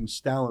criticizing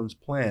Stalin's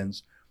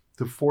plans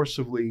to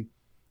forcibly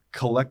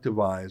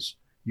collectivize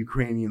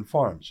Ukrainian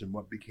farms in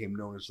what became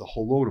known as the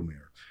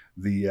Holodomor,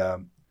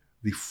 the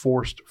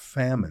forced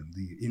famine,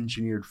 the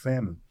engineered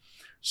famine.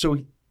 So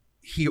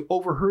he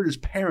overheard his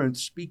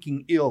parents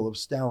speaking ill of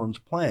Stalin's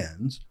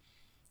plans,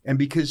 and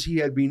because he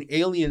had been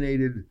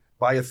alienated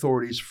by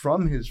authorities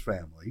from his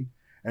family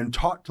and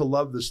taught to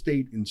love the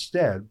state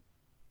instead,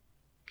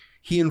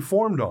 he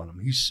informed on him.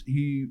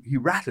 He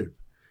ratted.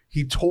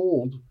 He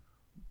told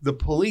the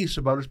police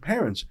about his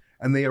parents,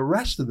 and they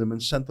arrested them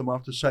and sent them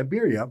off to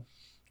Siberia.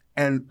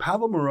 And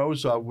Pavel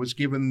Morozov was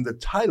given the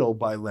title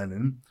by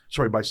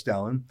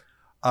Stalin,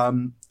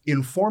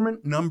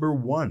 informant number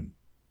one.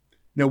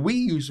 Now, we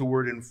use the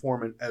word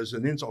informant as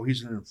an insult.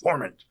 He's an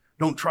informant.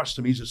 Don't trust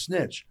him. He's a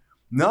snitch.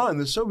 No, in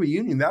the Soviet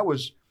Union, that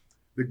was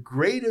the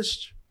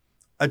greatest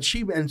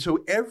achievement. And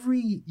so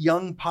every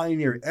young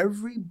pioneer,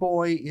 every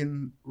boy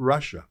in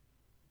Russia,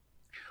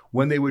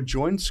 when they would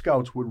join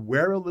Scouts, would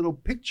wear a little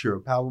picture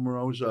of Pavel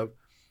Morozov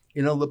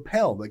in a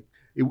lapel. Like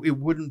it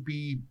wouldn't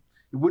be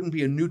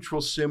a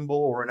neutral symbol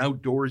or an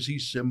outdoorsy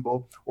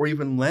symbol or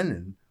even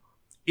Lenin.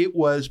 It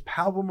was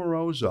Pavel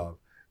Morozov.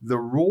 The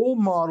role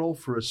model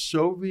for a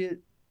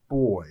Soviet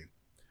boy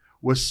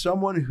was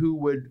someone who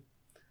would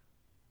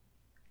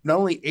not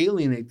only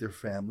alienate their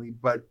family,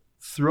 but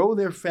throw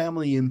their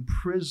family in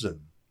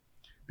prison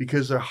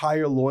because their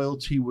higher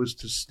loyalty was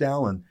to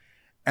Stalin.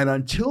 And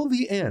until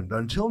the end,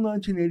 until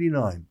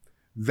 1989,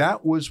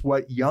 that was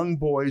what young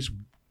boys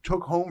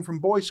took home from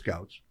Boy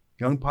Scouts,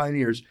 young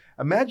pioneers.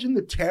 Imagine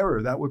the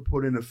terror that would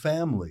put in a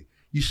family.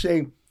 You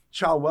say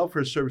Child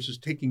Welfare Services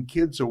taking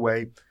kids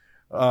away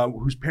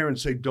whose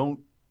parents say, don't,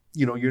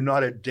 you're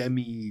not a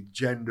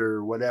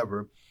demi-gender,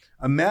 whatever.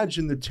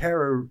 Imagine the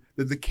terror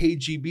that the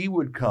KGB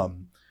would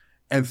come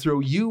and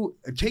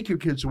take your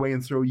kids away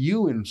and throw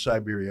you in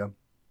Siberia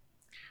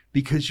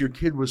because your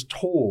kid was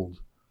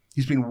told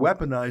he's being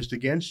weaponized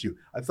against you.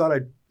 I thought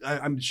I'd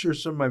I'm sure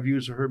some of my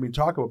viewers have heard me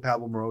talk about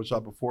Pavel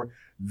Morozov before.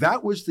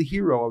 That was the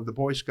hero of the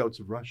Boy Scouts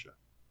of Russia.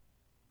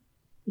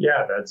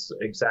 Yeah, that's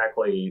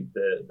exactly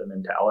the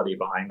mentality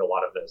behind a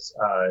lot of this,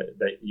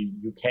 that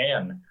you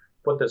can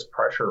put this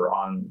pressure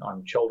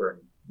on children,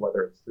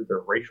 whether it's through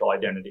their racial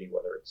identity,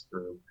 whether it's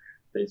through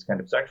these kind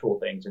of sexual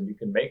things, and you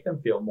can make them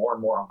feel more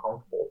and more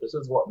uncomfortable. This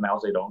is what Mao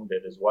Zedong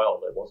did as well.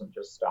 It wasn't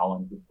just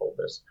Stalin who pulled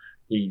this.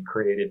 He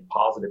created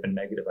positive and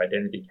negative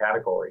identity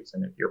categories.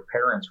 And if your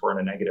parents were in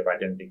a negative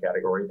identity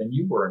category, then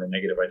you were in a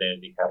negative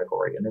identity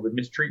category, and they would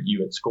mistreat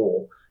you at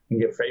school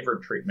and give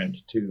favored treatment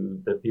to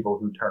the people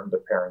who turned their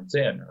parents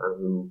in, or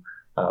who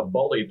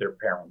bullied their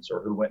parents,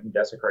 or who went and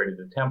desecrated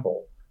the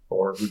temple,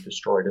 or who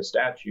destroyed a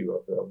statue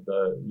of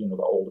the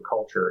old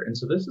culture. And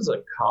so this is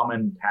a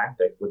common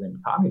tactic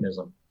within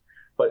communism.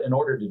 But in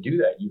order to do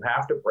that, you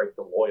have to break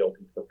the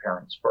loyalty to the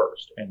parents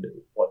first. And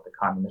what the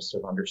communists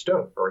have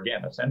understood for,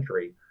 again, a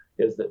century,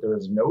 is that there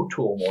is no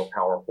tool more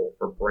powerful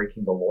for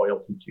breaking the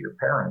loyalty to your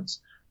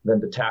parents than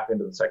to tap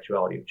into the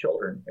sexuality of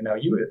children. And now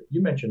you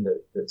mentioned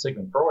that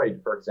Sigmund Freud,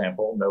 for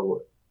example,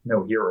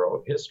 no hero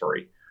of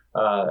history,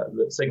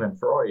 that Sigmund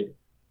Freud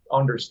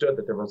understood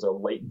that there was a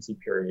latency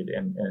period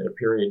and a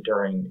period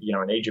during,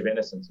 an age of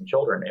innocence in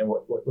children. And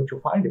what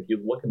you'll find if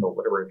you look in the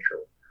literature,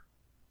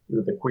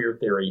 the queer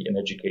theory in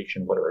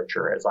education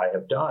literature, as I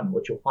have done,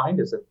 what you'll find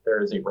is that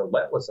there is a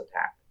relentless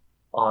attack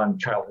on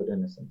childhood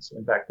innocence.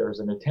 In fact, there's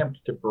an attempt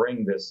to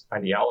bring this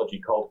ideology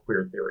called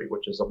queer theory,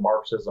 which is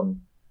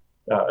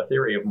a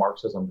theory of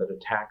Marxism that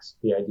attacks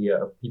the idea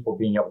of people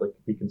being able to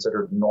be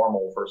considered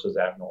normal versus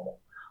abnormal.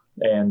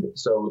 And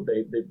so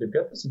they've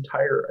got this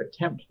entire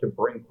attempt to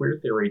bring queer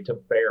theory to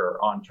bear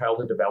on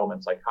childhood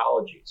development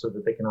psychology so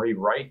that they can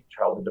rewrite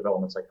childhood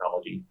development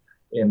psychology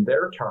in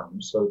their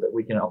terms so that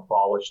we can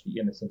abolish the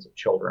innocence of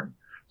children,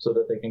 so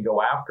that they can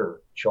go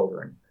after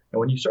children.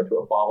 And when you start to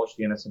abolish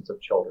the innocence of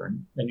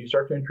children and you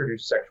start to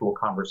introduce sexual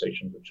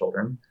conversations with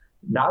children,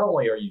 not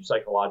only are you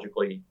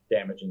psychologically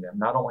damaging them,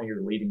 not only are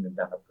you leading them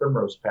down a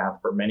primrose path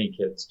for many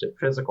kids to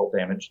physical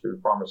damage through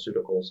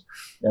pharmaceuticals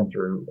and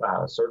through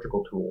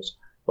surgical tools,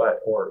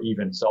 or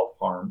even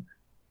self-harm,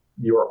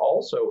 you're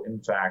also,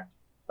 in fact,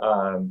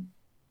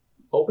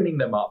 opening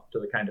them up to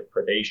the kind of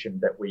predation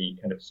that we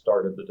kind of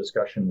started the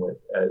discussion with.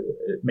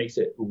 It makes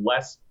it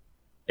less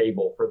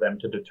able for them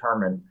to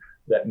determine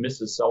that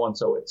Mrs.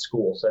 So-and-so at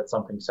school said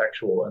something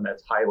sexual and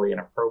that's highly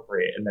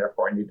inappropriate, and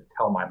therefore I need to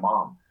tell my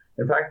mom.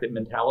 In fact, the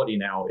mentality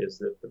now is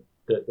that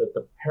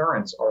the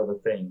parents are the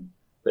thing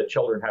that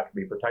children have to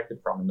be protected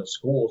from, and the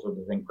schools are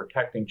the thing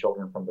protecting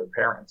children from their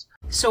parents.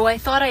 So I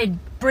thought I'd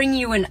bring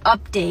you an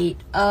update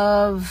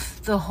of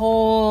the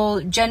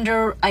whole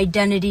gender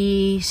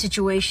identity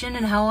situation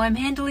and how I'm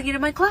handling it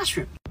in my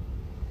classroom.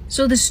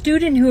 So the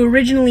student who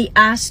originally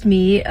asked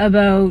me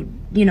about,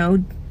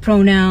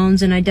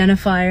 pronouns and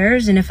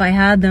identifiers, and if I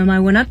had them,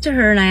 I went up to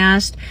her and I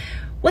asked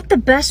what the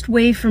best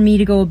way for me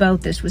to go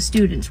about this with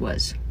students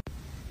was.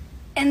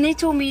 And they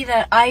told me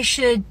that I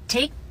should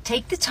take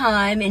the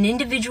time and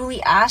individually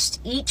ask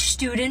each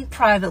student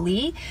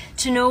privately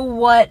to know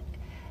what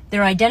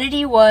their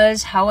identity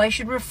was, how I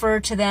should refer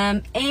to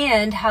them,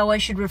 and how I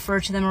should refer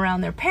to them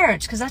around their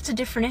parents, because that's a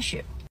different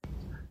issue.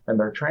 And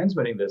they're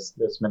transmitting this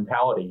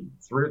mentality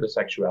through the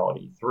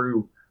sexuality,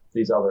 through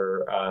these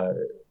other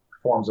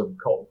forms of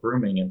cult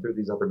grooming, and through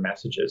these other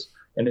messages.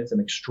 And it's an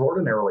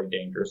extraordinarily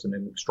dangerous and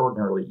an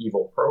extraordinarily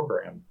evil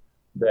program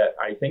that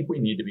I think we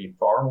need to be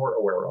far more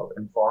aware of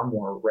and far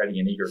more ready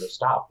and eager to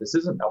stop. This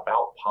isn't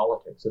about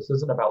politics. This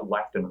isn't about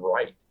left and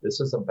right. This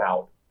is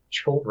about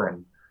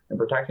children and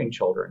protecting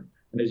children.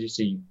 And as you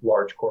see,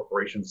 large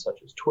corporations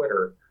such as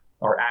Twitter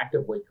are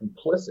actively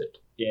complicit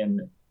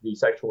in the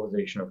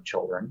sexualization of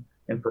children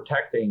and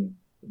protecting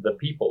the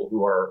people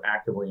who are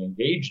actively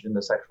engaged in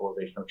the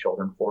sexualization of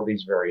children for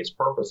these various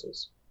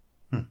purposes.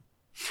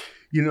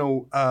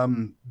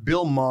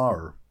 Bill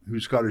Maher,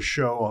 who's got a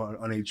show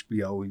on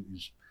HBO,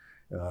 he's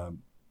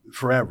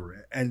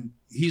forever. And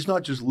he's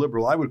not just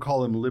liberal. I would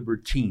call him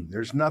libertine.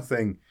 There's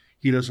nothing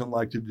he doesn't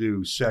like to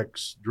do,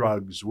 sex,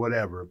 drugs,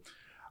 whatever.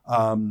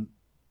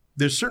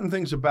 There's certain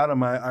things about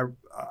him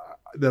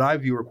that I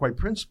view are quite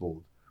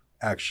principled,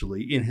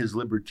 actually, in his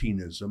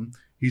libertinism.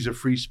 He's a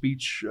free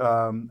speech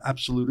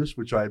absolutist,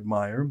 which I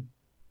admire.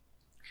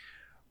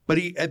 But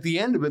at the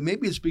end of it,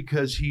 maybe it's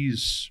because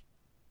he's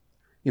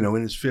in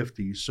his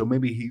 50s. So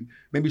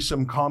maybe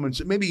some common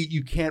sense. Maybe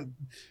you can't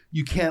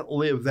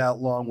live that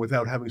long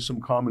without having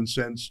some common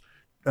sense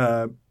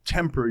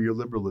temper your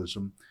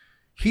liberalism.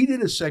 He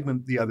did a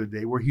segment the other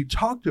day where he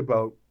talked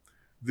about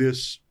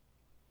this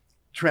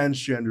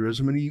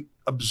transgenderism, and he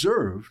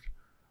observed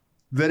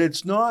that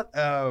it's not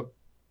a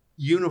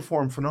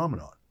uniform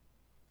phenomenon.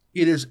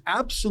 It is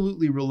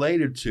absolutely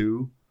related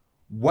to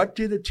what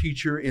did a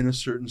teacher in a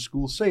certain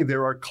school say.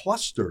 There are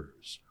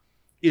clusters.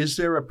 Is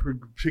there a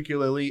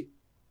particularly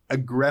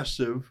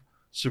aggressive,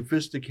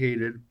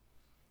 sophisticated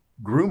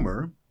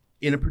groomer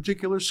in a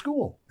particular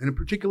school, in a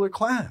particular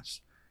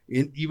class,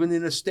 even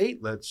in a state,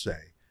 let's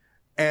say?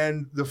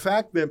 And the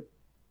fact that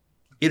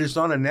it is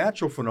not a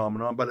natural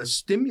phenomenon, but a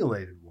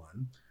stimulated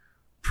one,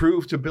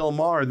 prove to Bill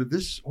Maher that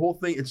this whole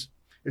thing,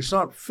 it's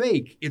not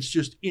fake, it's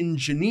just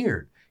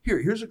engineered.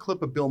 Here's a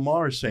clip of Bill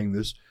Maher saying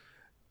this.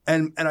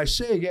 And I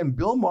say again,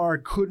 Bill Maher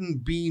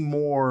couldn't be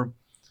more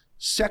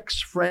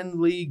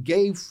sex-friendly,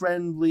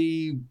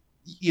 gay-friendly,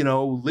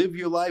 live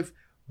your life.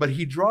 But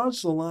he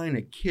draws the line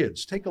at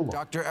kids. Take a look.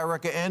 Dr.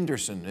 Erica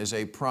Anderson is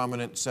a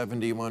prominent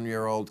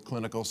 71-year-old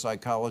clinical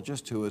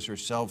psychologist who is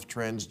herself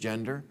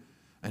transgender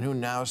and who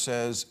now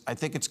says, I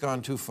think it's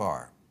gone too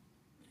far.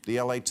 The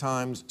LA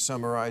Times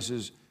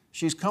summarizes,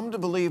 she's come to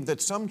believe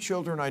that some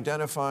children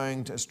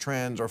identifying as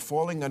trans are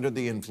falling under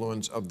the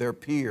influence of their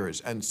peers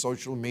and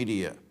social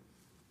media.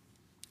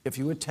 If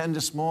you attend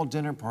a small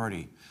dinner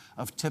party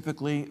of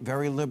typically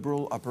very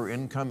liberal,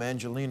 upper-income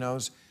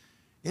Angelenos,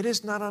 it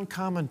is not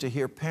uncommon to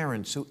hear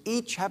parents who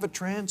each have a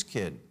trans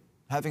kid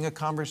having a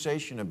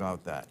conversation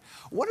about that.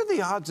 What are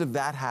the odds of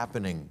that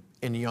happening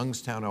in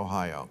Youngstown,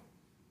 Ohio?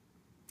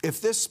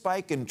 If this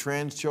spike in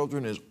trans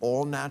children is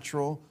all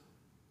natural,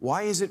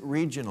 why is it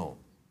regional?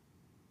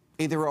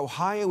 Either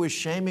Ohio is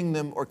shaming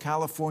them or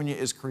California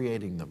is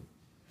creating them.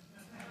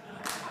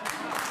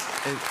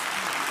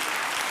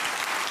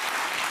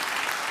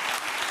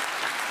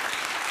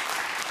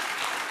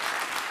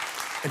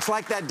 It's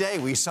like that day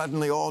we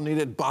suddenly all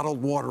needed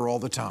bottled water all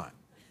the time.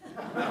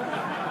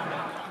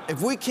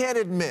 If we can't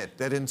admit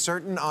that in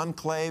certain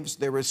enclaves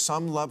there is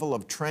some level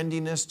of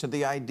trendiness to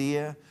the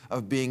idea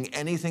of being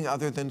anything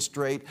other than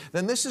straight,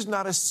 then this is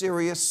not a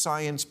serious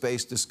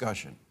science-based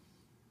discussion.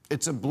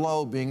 It's a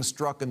blow being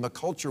struck in the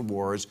culture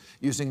wars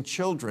using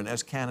children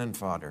as cannon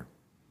fodder.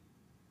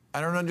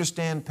 I don't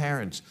understand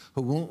parents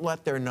who won't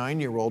let their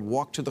 9-year-old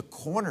walk to the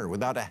corner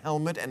without a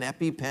helmet, an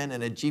EpiPen,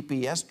 and a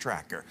GPS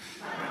tracker.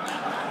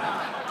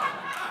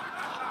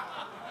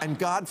 And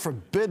God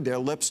forbid their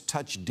lips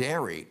touch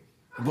dairy,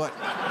 but...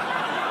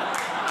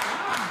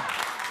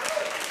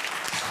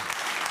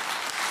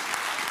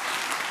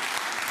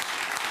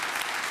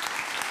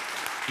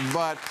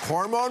 But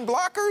hormone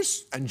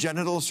blockers and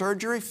genital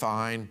surgery,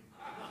 fine.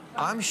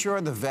 I'm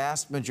sure the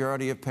vast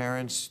majority of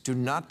parents do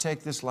not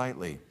take this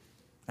lightly,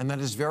 and that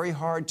it's very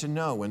hard to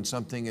know when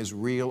something is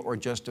real or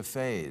just a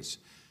phase.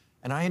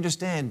 And I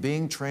understand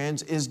being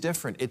trans is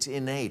different, it's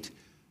innate.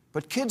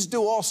 But kids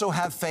do also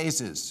have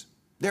phases.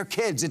 They're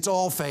kids, it's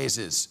all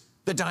phases.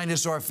 The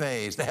dinosaur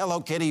phase, the Hello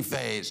Kitty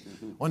phase.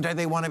 One day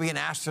they want to be an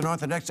astronaut,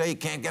 the next day you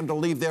can't get them to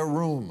leave their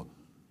room.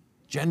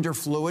 Gender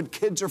fluid,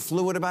 kids are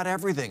fluid about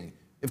everything.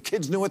 If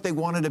kids knew what they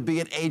wanted to be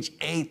at age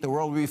 8, the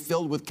world would be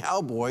filled with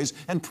cowboys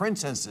and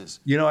princesses.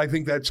 I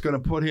think that's going to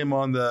put him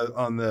on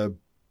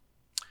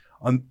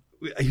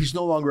he's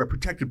no longer a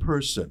protected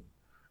person,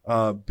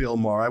 Bill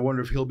Maher. I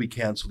wonder if he'll be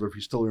canceled or if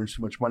he still earns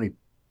too much money.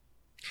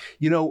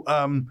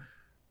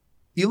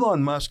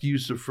 Elon Musk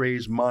used the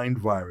phrase mind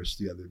virus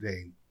the other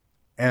day,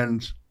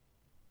 and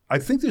I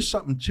think there's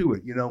something to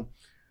it.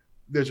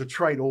 There's a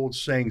trite old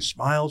saying,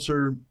 smiles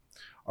are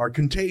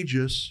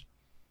contagious,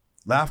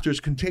 laughter is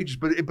contagious,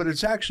 but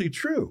it's actually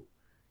true.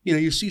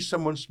 You see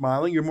someone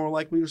smiling, you're more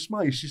likely to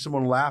smile. You see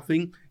someone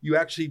laughing, you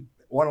actually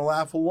want to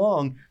laugh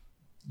along.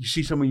 You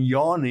see someone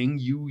yawning,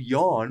 you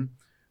yawn.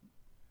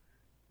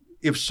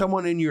 If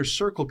someone in your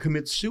circle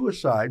commits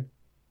suicide,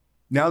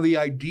 now the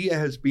idea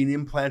has been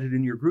implanted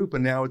in your group,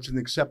 and now it's an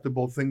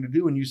acceptable thing to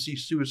do. And you see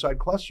suicide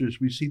clusters.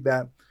 We see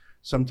that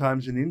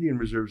sometimes in Indian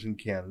reserves in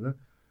Canada.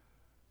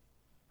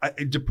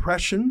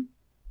 Depression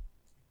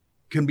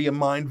can be a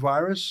mind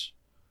virus.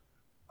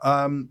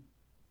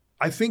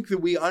 I think that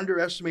we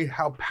underestimate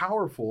how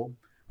powerful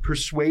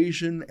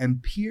persuasion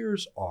and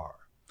peers are.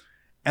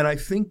 And I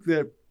think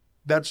that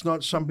that's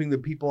not something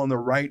that people on the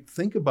right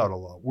think about a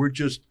lot. We're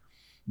just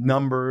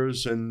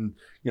numbers and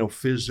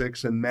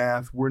physics and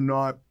math. We're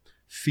not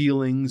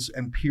feelings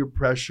and peer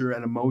pressure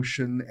and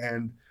emotion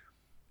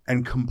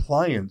and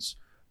compliance.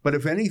 But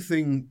if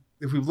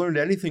we've learned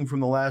anything from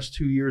the last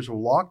 2 years of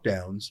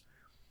lockdowns,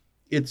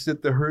 it's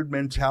that the herd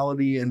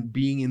mentality and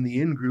being in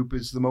the in-group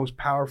is the most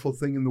powerful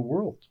thing in the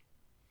world.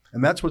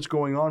 And that's what's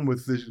going on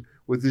with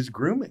this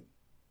grooming.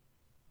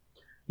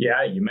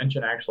 Yeah, you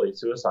mentioned actually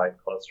suicide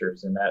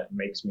clusters, and that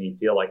makes me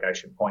feel like I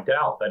should point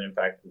out that, in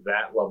fact,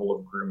 that level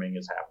of grooming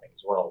is happening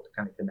as well, to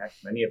kind of connect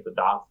many of the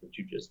dots that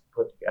you just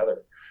put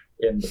together.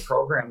 In the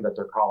program that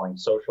they're calling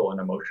social and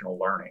emotional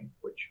learning,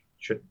 which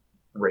should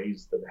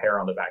raise the hair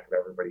on the back of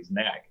everybody's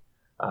neck,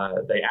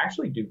 they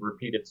actually do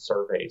repeated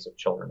surveys of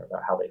children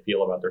about how they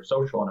feel about their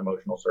social and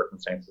emotional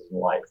circumstances in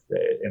life.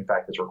 In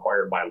fact, it's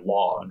required by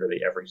law under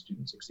the Every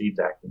Student Succeeds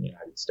Act in the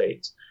United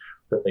States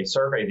that they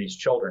survey these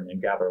children and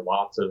gather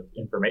lots of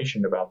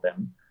information about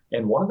them.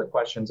 And one of the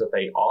questions that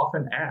they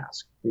often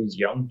ask these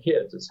young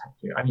kids is,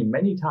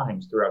 many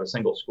times throughout a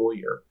single school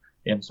year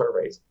in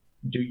surveys,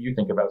 do you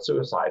think about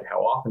suicide? How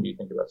often do you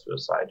think about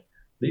suicide?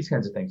 These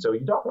kinds of things. So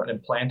you talk about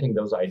implanting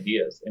those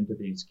ideas into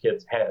these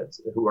kids'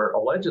 heads who are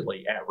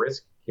allegedly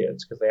at-risk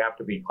kids because they have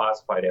to be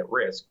classified at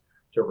risk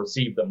to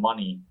receive the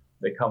money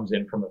that comes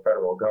in from the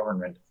federal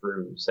government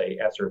through, say,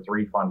 ESSER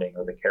III funding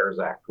or the CARES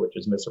Act, which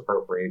is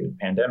misappropriated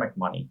pandemic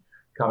money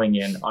coming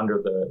in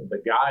under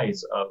the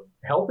guise of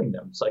helping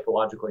them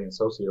psychologically and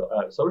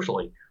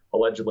socially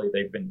allegedly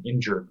they've been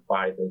injured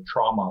by the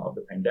trauma of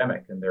the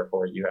pandemic, and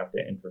therefore you have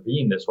to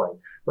intervene this way.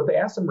 But they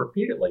ask them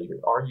repeatedly,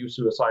 are you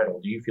suicidal?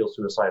 Do you feel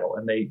suicidal?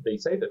 And they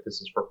say that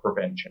this is for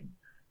prevention.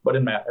 But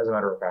as a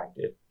matter of fact,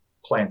 it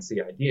plants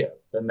the idea.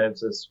 Then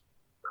there's this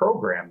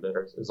program that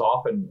is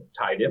often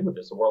tied in with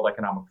this. The World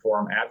Economic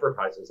Forum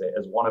advertises it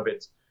as one of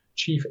its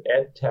chief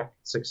ed tech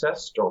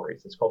success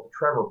stories. It's called the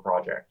Trevor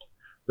Project.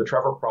 The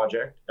Trevor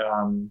Project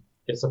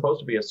is supposed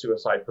to be a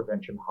suicide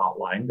prevention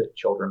hotline that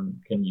children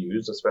can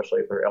use,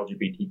 especially if they're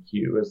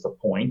LGBTQ is the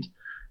point.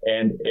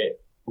 And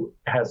it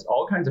has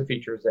all kinds of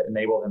features that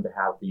enable them to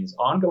have these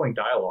ongoing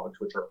dialogues,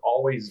 which are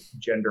always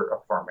gender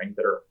affirming,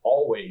 that are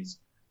always,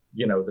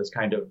 this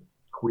kind of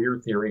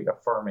queer theory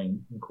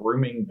affirming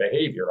grooming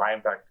behavior. I,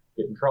 in fact,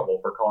 get in trouble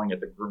for calling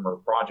it the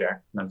Groomer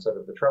Project instead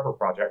of the Trevor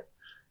Project.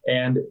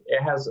 And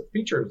it has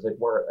features that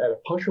where at a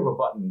push of a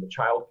button, the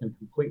child can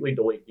completely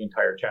delete the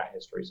entire chat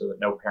history so that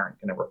no parent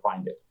can ever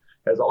find it.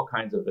 It has all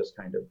kinds of this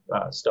kind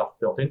of stuff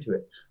built into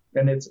it.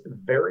 And it's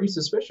very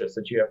suspicious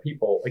that you have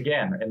people,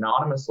 again,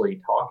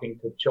 anonymously talking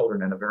to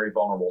children in a very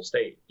vulnerable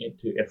state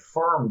to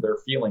affirm their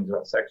feelings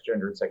about sex,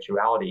 gender, and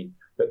sexuality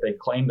that they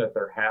claim that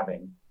they're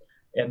having.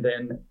 And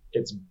then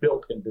it's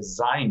built and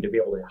designed to be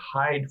able to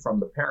hide from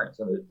the parents.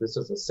 And this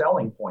is a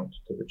selling point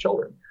to the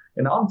children.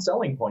 And on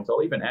selling points,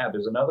 I'll even add,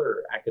 there's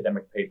another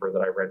academic paper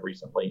that I read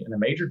recently in a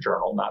major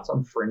journal, not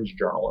some fringe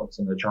journal. It's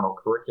in the journal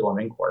Curriculum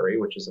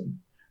Inquiry, which is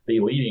the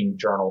leading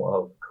journal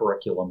of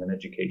curriculum and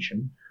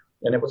education.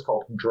 And it was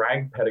called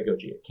Drag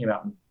Pedagogy. It came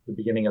out in the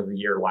beginning of the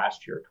year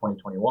last year,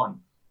 2021.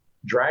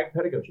 Drag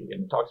Pedagogy,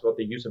 and it talks about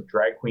the use of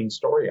drag queen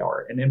story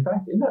hour. And in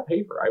fact, in that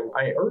paper,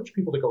 I urge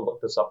people to go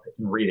look this up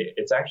and read it.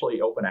 It's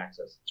actually open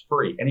access. It's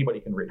free. Anybody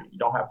can read it. You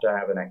don't have to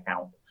have an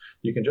account.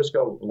 You can just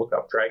go look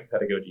up Drag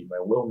Pedagogy by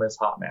Little Miss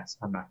Hot Mess.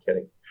 I'm not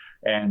kidding.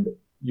 And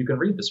you can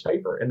read this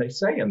paper. And they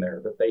say in there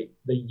that they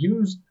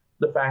use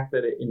the fact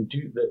that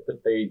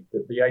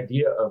the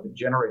idea of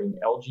generating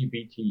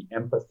LGBT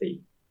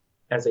empathy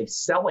as a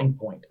selling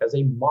point, as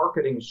a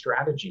marketing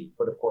strategy.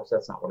 But of course,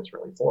 that's not what it's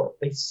really for.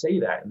 They say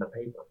that in the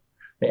paper.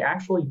 They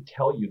actually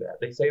tell you that.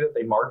 They say that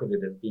they market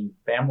it as being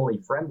family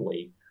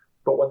friendly,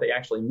 but what they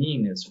actually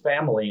mean is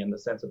family in the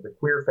sense of the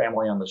queer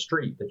family on the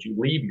street that you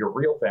leave your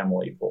real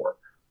family for.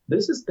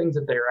 This is things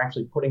that they're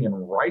actually putting in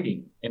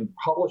writing and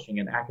publishing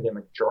in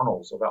academic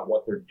journals about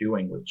what they're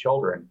doing with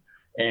children.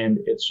 And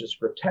it's just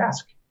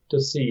grotesque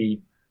to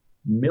see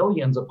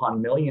millions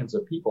upon millions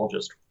of people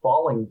just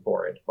falling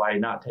for it by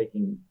not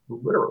taking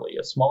literally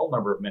a small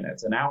number of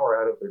minutes, an hour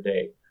out of their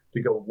day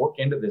to go look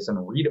into this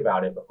and read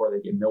about it before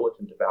they get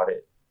militant about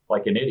it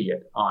like an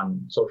idiot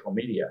on social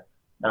media.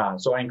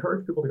 So I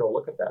encourage people to go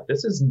look at that.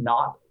 This is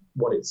not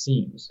what it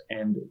seems.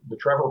 And the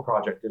Trevor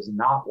Project is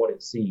not what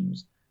it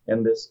seems.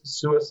 And this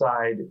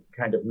suicide,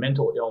 kind of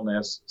mental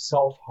illness,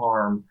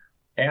 self-harm,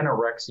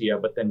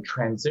 anorexia, but then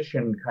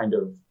transition kind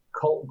of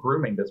cult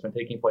grooming that's been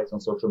taking place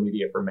on social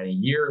media for many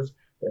years,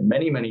 that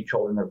many, many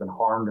children have been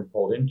harmed and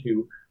pulled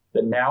into,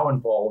 that now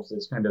involves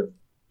this kind of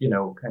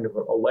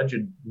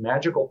alleged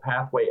magical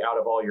pathway out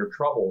of all your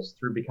troubles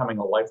through becoming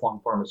a lifelong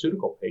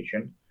pharmaceutical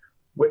patient,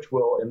 which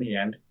will, in the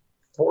end,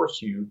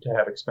 force you to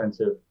have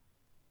expensive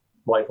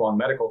lifelong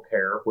medical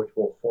care, which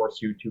will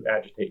force you to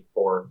agitate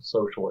for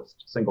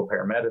socialist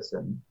single-payer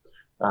medicine,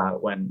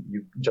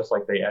 just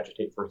like they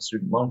agitate for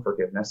student loan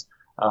forgiveness.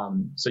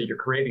 So you're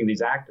creating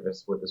these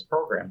activists with this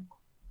program.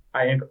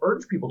 I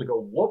urge people to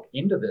go look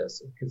into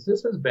this because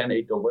this has been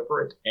a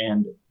deliberate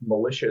and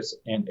malicious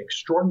and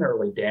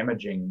extraordinarily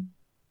damaging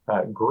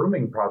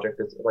grooming project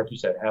that's, like you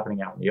said,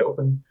 happening out in the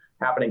open,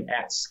 happening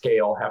at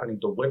scale, happening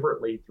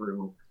deliberately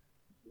through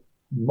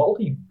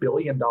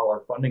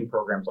multi-billion-dollar funding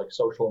programs like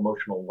social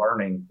emotional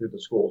learning through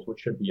the schools, which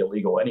should be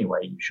illegal anyway.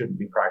 You shouldn't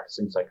be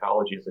practicing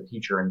psychology as a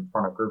teacher in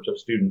front of groups of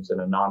students in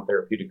a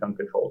non-therapeutic,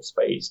 uncontrolled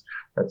space.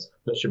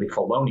 This should be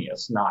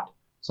felonious, not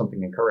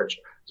something encouraged.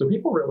 So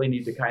people really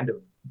need to kind of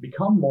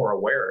become more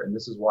aware, and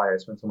this is why I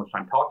spend so much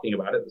time talking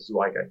about it. This is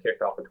why I got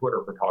kicked off of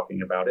Twitter for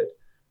talking about it.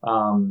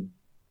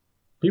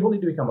 People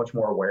need to become much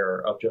more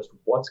aware of just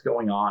what's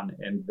going on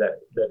and that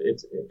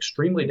it's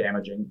extremely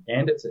damaging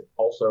and it's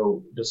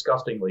also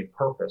disgustingly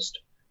purposed.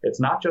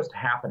 It's not just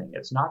happening.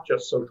 It's not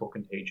just social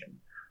contagion.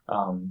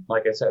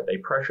 Like I said, they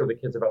pressure the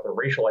kids about their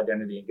racial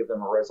identity and give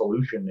them a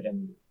resolution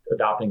in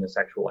adopting a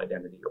sexual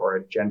identity or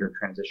a gender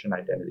transition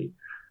identity.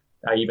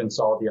 I even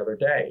saw the other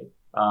day,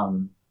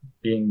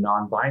 being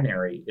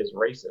non-binary is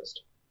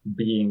racist.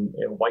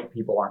 White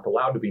people aren't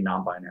allowed to be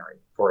non-binary,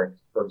 for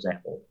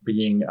example.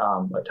 Being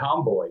a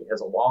tomboy has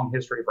a long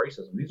history of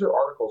racism. These are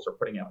articles they're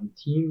putting out in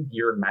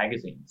teen-geared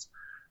magazines.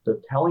 They're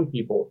telling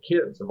people,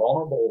 kids,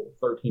 vulnerable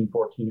 13,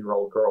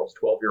 14-year-old girls,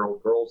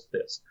 12-year-old girls,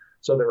 this.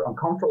 So they're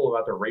uncomfortable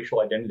about their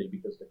racial identity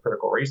because the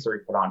critical race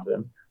theory put onto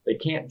them. They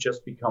can't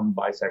just become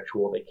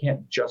bisexual. They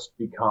can't just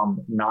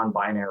become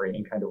non-binary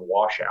and kind of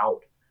wash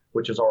out,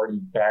 which is already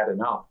bad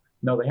enough.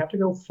 No, they have to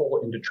go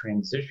full into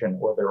transition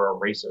or they're a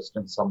racist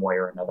in some way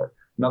or another.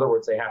 In other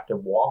words, they have to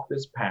walk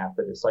this path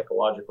that is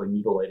psychologically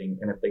mutilating,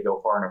 and if they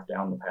go far enough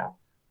down the path,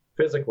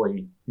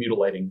 physically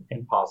mutilating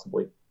and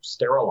possibly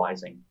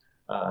sterilizing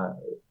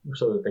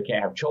so that they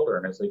can't have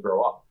children as they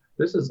grow up.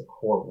 This is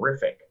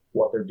horrific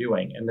what they're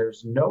doing, and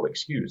there's no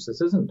excuse.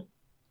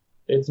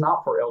 It's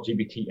not for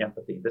LGBT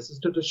empathy. This is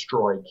to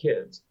destroy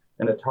kids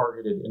in a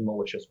targeted and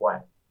malicious way.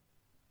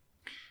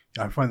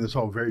 I find this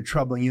all very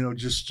troubling.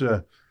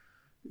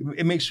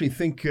 It makes me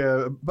think,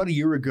 about a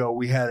year ago,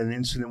 we had an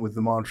incident with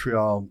the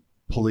Montreal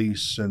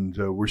police, and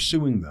we're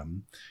suing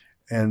them.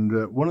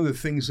 And one of the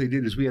things they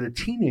did is we had a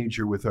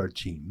teenager with our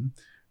team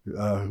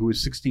who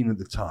was 16 at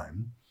the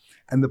time,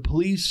 and the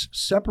police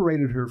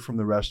separated her from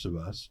the rest of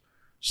us,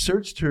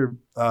 searched her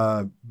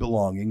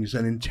belongings,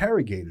 and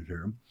interrogated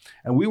her.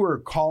 And we were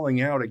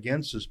calling out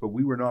against this, but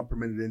we were not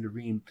permitted to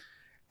intervene.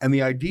 And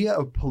the idea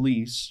of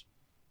police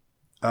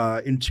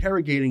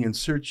interrogating and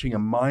searching a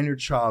minor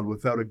child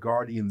without a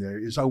guardian there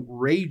is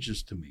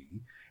outrageous to me.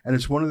 And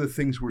it's one of the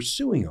things we're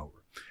suing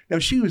over. Now,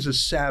 she was a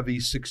savvy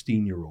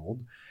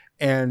 16-year-old,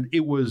 and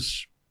it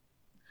was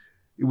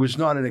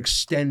not an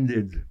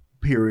extended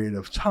period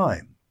of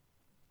time.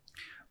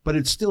 But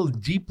it still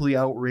deeply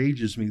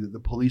outrages me that the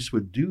police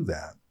would do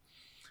that.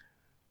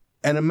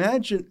 And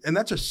imagine, and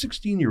that's a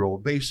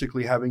 16-year-old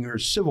basically having her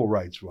civil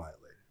rights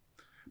violated.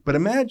 But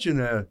imagine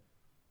a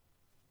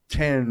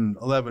 10,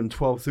 11,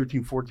 12,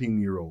 13,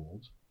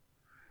 14-year-old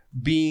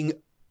being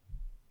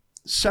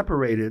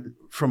separated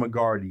from a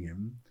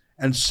guardian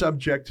and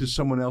subject to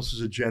someone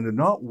else's agenda,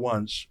 not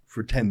once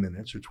for 10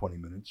 minutes or 20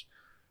 minutes,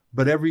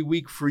 but every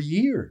week for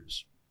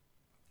years,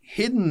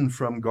 hidden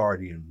from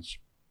guardians.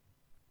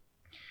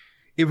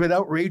 If it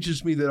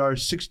outrages me that our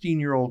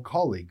 16-year-old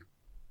colleague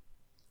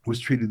was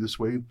treated this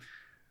way,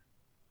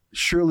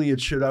 surely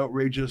it should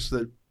outrage us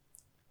that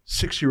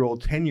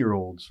 6-year-old,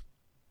 10-year-olds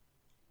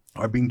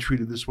are being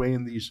treated this way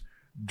in these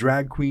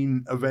drag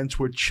queen events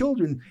where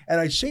children, and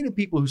I say to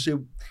people who say,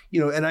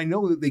 and I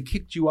know that they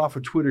kicked you off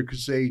of Twitter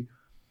because they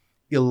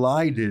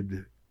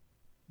elided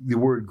the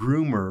word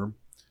groomer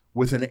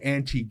with an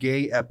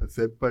anti-gay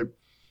epithet, but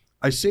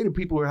I say to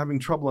people who are having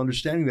trouble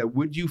understanding that,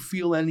 would you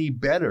feel any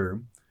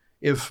better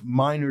if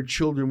minor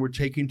children were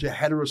taken to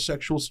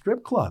heterosexual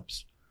strip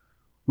clubs?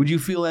 Would you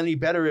feel any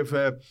better if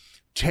a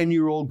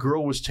 10-year-old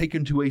girl was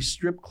taken to a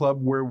strip club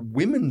where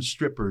women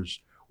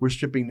strippers were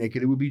stripping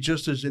naked? It would be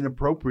just as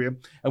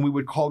inappropriate, and we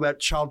would call that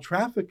child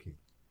trafficking.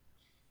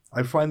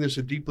 I find this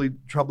a deeply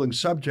troubling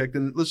subject.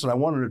 And listen, I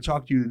wanted to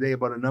talk to you today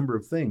about a number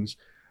of things,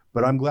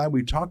 but I'm glad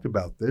we talked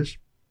about this.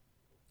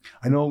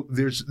 I know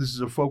this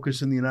is a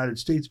focus in the United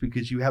States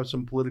because you have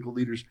some political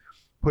leaders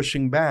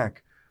pushing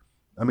back.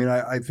 I mean,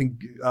 I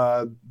think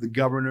the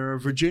governor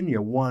of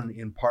Virginia won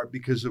in part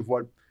because of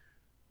what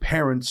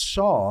parents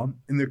saw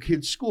in their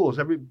kids' schools.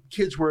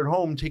 Kids were at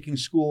home taking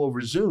school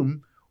over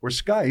Zoom or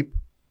Skype,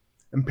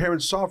 and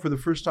parents saw for the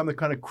first time the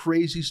kind of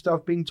crazy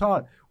stuff being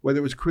taught, whether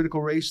it was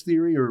critical race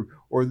theory or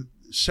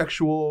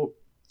sexual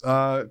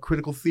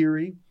critical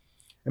theory.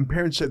 And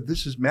parents said,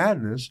 this is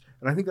madness.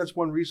 And I think that's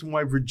one reason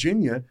why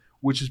Virginia,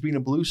 which has been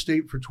a blue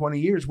state for 20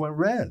 years, went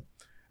red.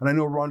 And I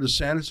know Ron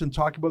DeSantis and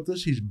talking about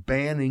this. He's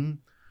banning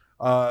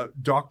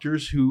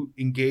doctors who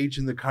engage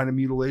in the kind of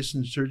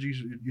mutilation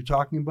surgeries you're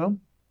talking about.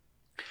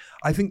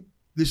 I think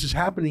this is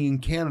happening in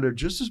Canada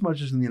just as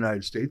much as in the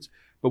United States,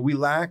 but we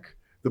lack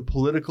the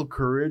political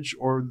courage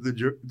or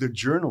the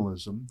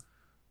journalism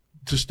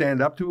to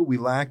stand up to it. We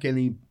lack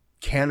any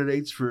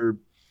candidates for,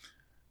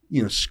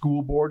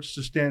 school boards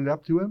to stand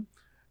up to it.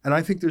 And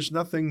I think there's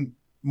nothing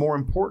more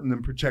important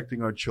than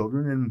protecting our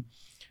children.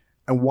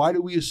 And why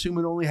do we assume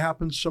it only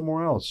happens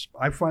somewhere else?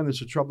 I find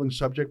this a troubling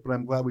subject, but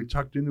I'm glad we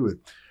tucked into it.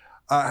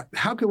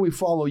 How can we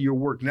follow your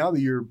work now that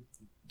you're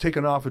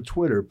taken off of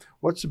Twitter?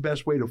 What's the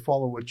best way to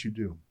follow what you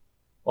do?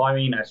 Well, I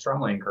mean, I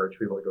strongly encourage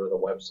people to go to the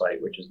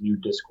website, which is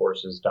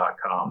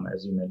newdiscourses.com,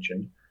 as you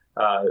mentioned.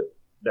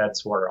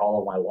 That's where all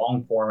of my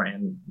long form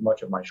and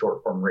much of my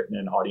short form written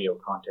and audio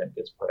content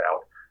gets put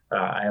out.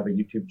 I have a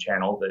YouTube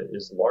channel that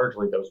is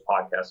largely those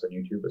podcasts on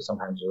YouTube, but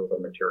sometimes there's other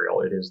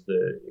material. It is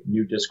the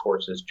New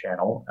Discourses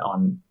channel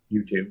on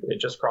YouTube. It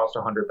just crossed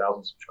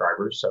 100,000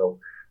 subscribers. So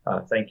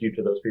thank you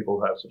to those people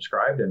who have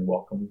subscribed, and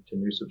welcome to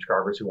new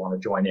subscribers who want to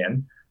join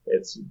in.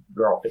 It's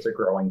a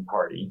growing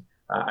party.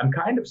 I'm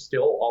kind of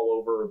still all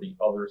over the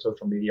other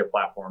social media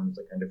platforms,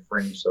 the kind of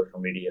fringe social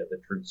media, the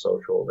Truth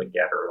Social, the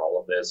Getter,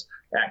 all of this,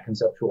 at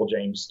Conceptual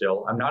James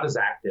still. I'm not as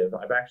active.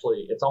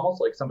 It's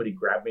almost like somebody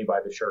grabbed me by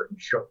the shirt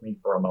and shook me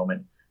for a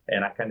moment.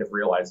 And I kind of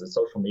realized that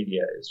social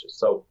media is just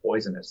so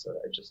poisonous that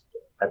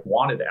I've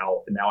wanted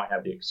out, and now I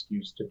have the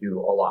excuse to do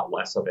a lot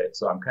less of it.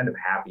 So I'm kind of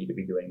happy to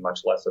be doing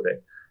much less of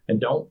it and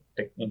don't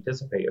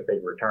anticipate a big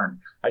return.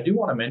 I do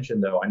want to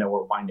mention, though, I know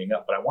we're winding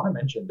up, but I want to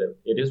mention that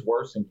it is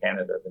worse in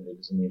Canada than it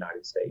is in the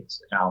United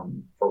States,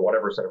 for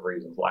whatever set of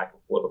reasons, lack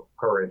of political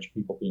courage,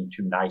 people being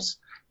too nice,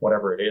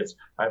 whatever it is.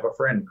 I have a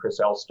friend, Chris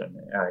Elston.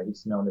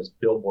 He's known as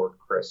Billboard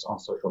Chris on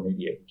social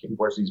media. He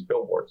wears these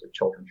billboards that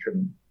children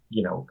shouldn't,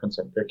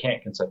 consent. They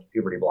can't consent to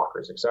puberty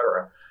blockers, et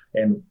cetera.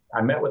 And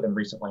I met with him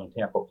recently in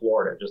Tampa,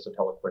 Florida, just to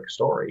tell a quick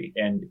story.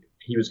 And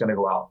he was going to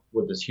go out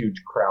with this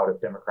huge crowd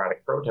of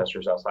Democratic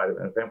protesters outside of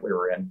an event we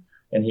were in.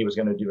 and he was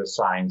going to do his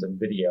signs and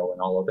video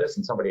and all of this.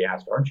 And somebody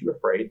asked, aren't you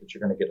afraid that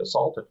you're going to get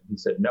assaulted? And he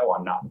said, no,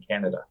 I'm not in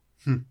Canada.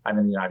 I'm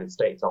in the United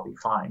States. I'll be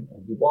fine.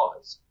 And he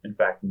was. In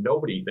fact,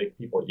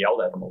 people yelled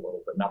at him a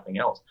little, but nothing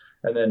else.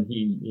 And then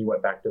he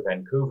went back to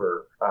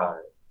Vancouver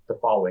the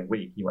following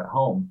week. He went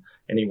home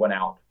and he went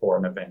out for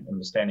an event and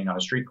was standing on a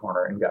street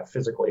corner and got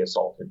physically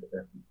assaulted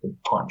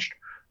and punched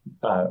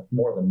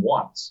more than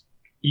once.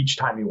 Each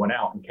time he went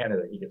out in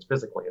Canada, he gets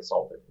physically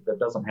assaulted. That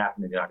doesn't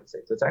happen in the United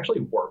States. It's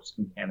actually worse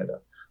in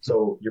Canada.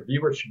 So your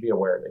viewers should be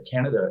aware that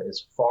Canada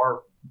is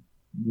far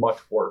much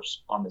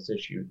worse on this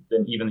issue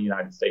than even the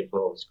United States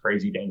with all this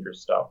crazy,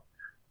 dangerous stuff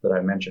that I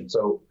mentioned.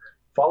 So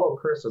follow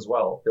Chris as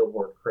well,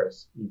 Billboard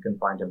Chris. You can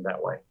find him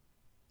that way.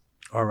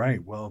 All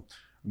right. Well,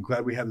 I'm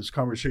glad we had this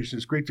conversation.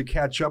 It's great to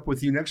catch up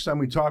with you. Next time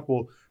we talk,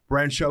 we'll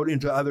branch out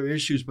into other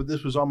issues, but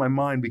this was on my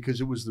mind because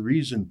it was the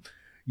reason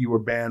you were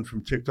banned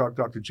from TikTok.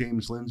 Dr.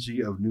 James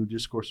Lindsay of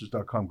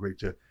newdiscourses.com. Great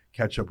to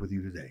catch up with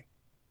you today.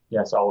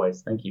 Yes,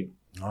 always. Thank you.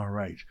 All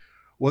right.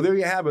 Well, there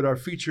you have it, our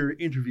feature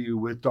interview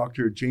with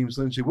Dr. James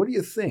Lindsay. What do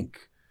you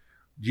think?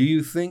 Do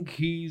you think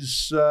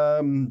he's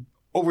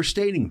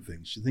overstating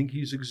things? Do you think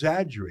he's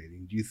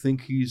exaggerating? Do you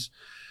think he's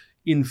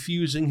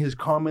infusing his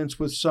comments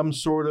with some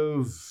sort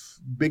of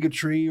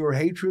bigotry or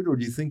hatred? Or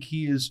do you think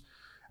he is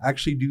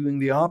actually doing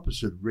the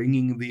opposite,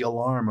 ringing the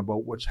alarm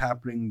about what's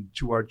happening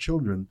to our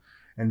children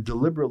and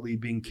deliberately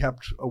being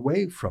kept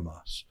away from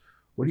us?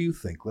 What do you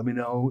think? Let me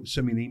know.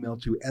 Send me an email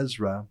to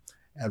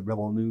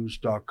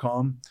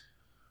ezra@rebelnews.com.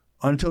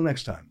 Until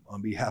next time,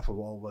 on behalf of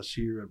all of us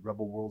here at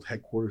Rebel World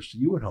Headquarters, to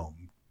you at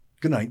home,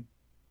 good night,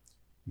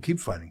 and keep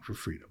fighting for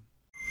freedom.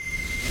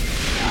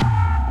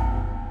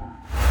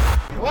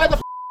 Why the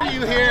are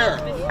you here?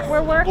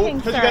 We're working,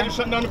 Because sir. you guys are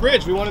shutting down the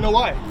bridge. We want to know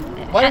why.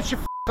 Why don't you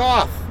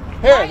off?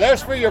 Here,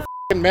 there's for your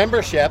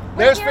membership.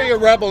 There's for your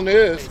Rebel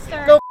News.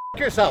 Go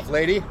yourself,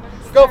 lady.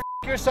 Go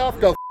yourself.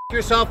 Go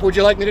yourself. Would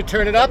you like me to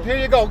turn it up? Here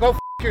you go. Go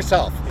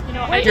yourself.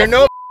 You're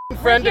no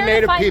friend to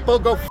Native people.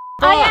 Go off.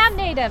 I am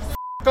Native.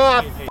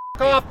 Off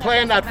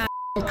playing that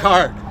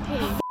card.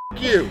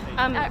 You.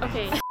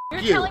 Okay.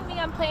 You're you. telling me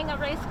I'm playing a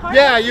race card?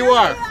 Yeah, you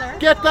are.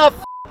 Get the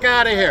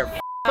out of here.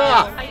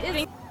 Off.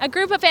 A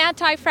group of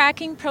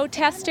anti-fracking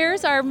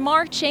protesters are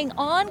marching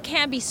on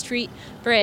Cambie Street for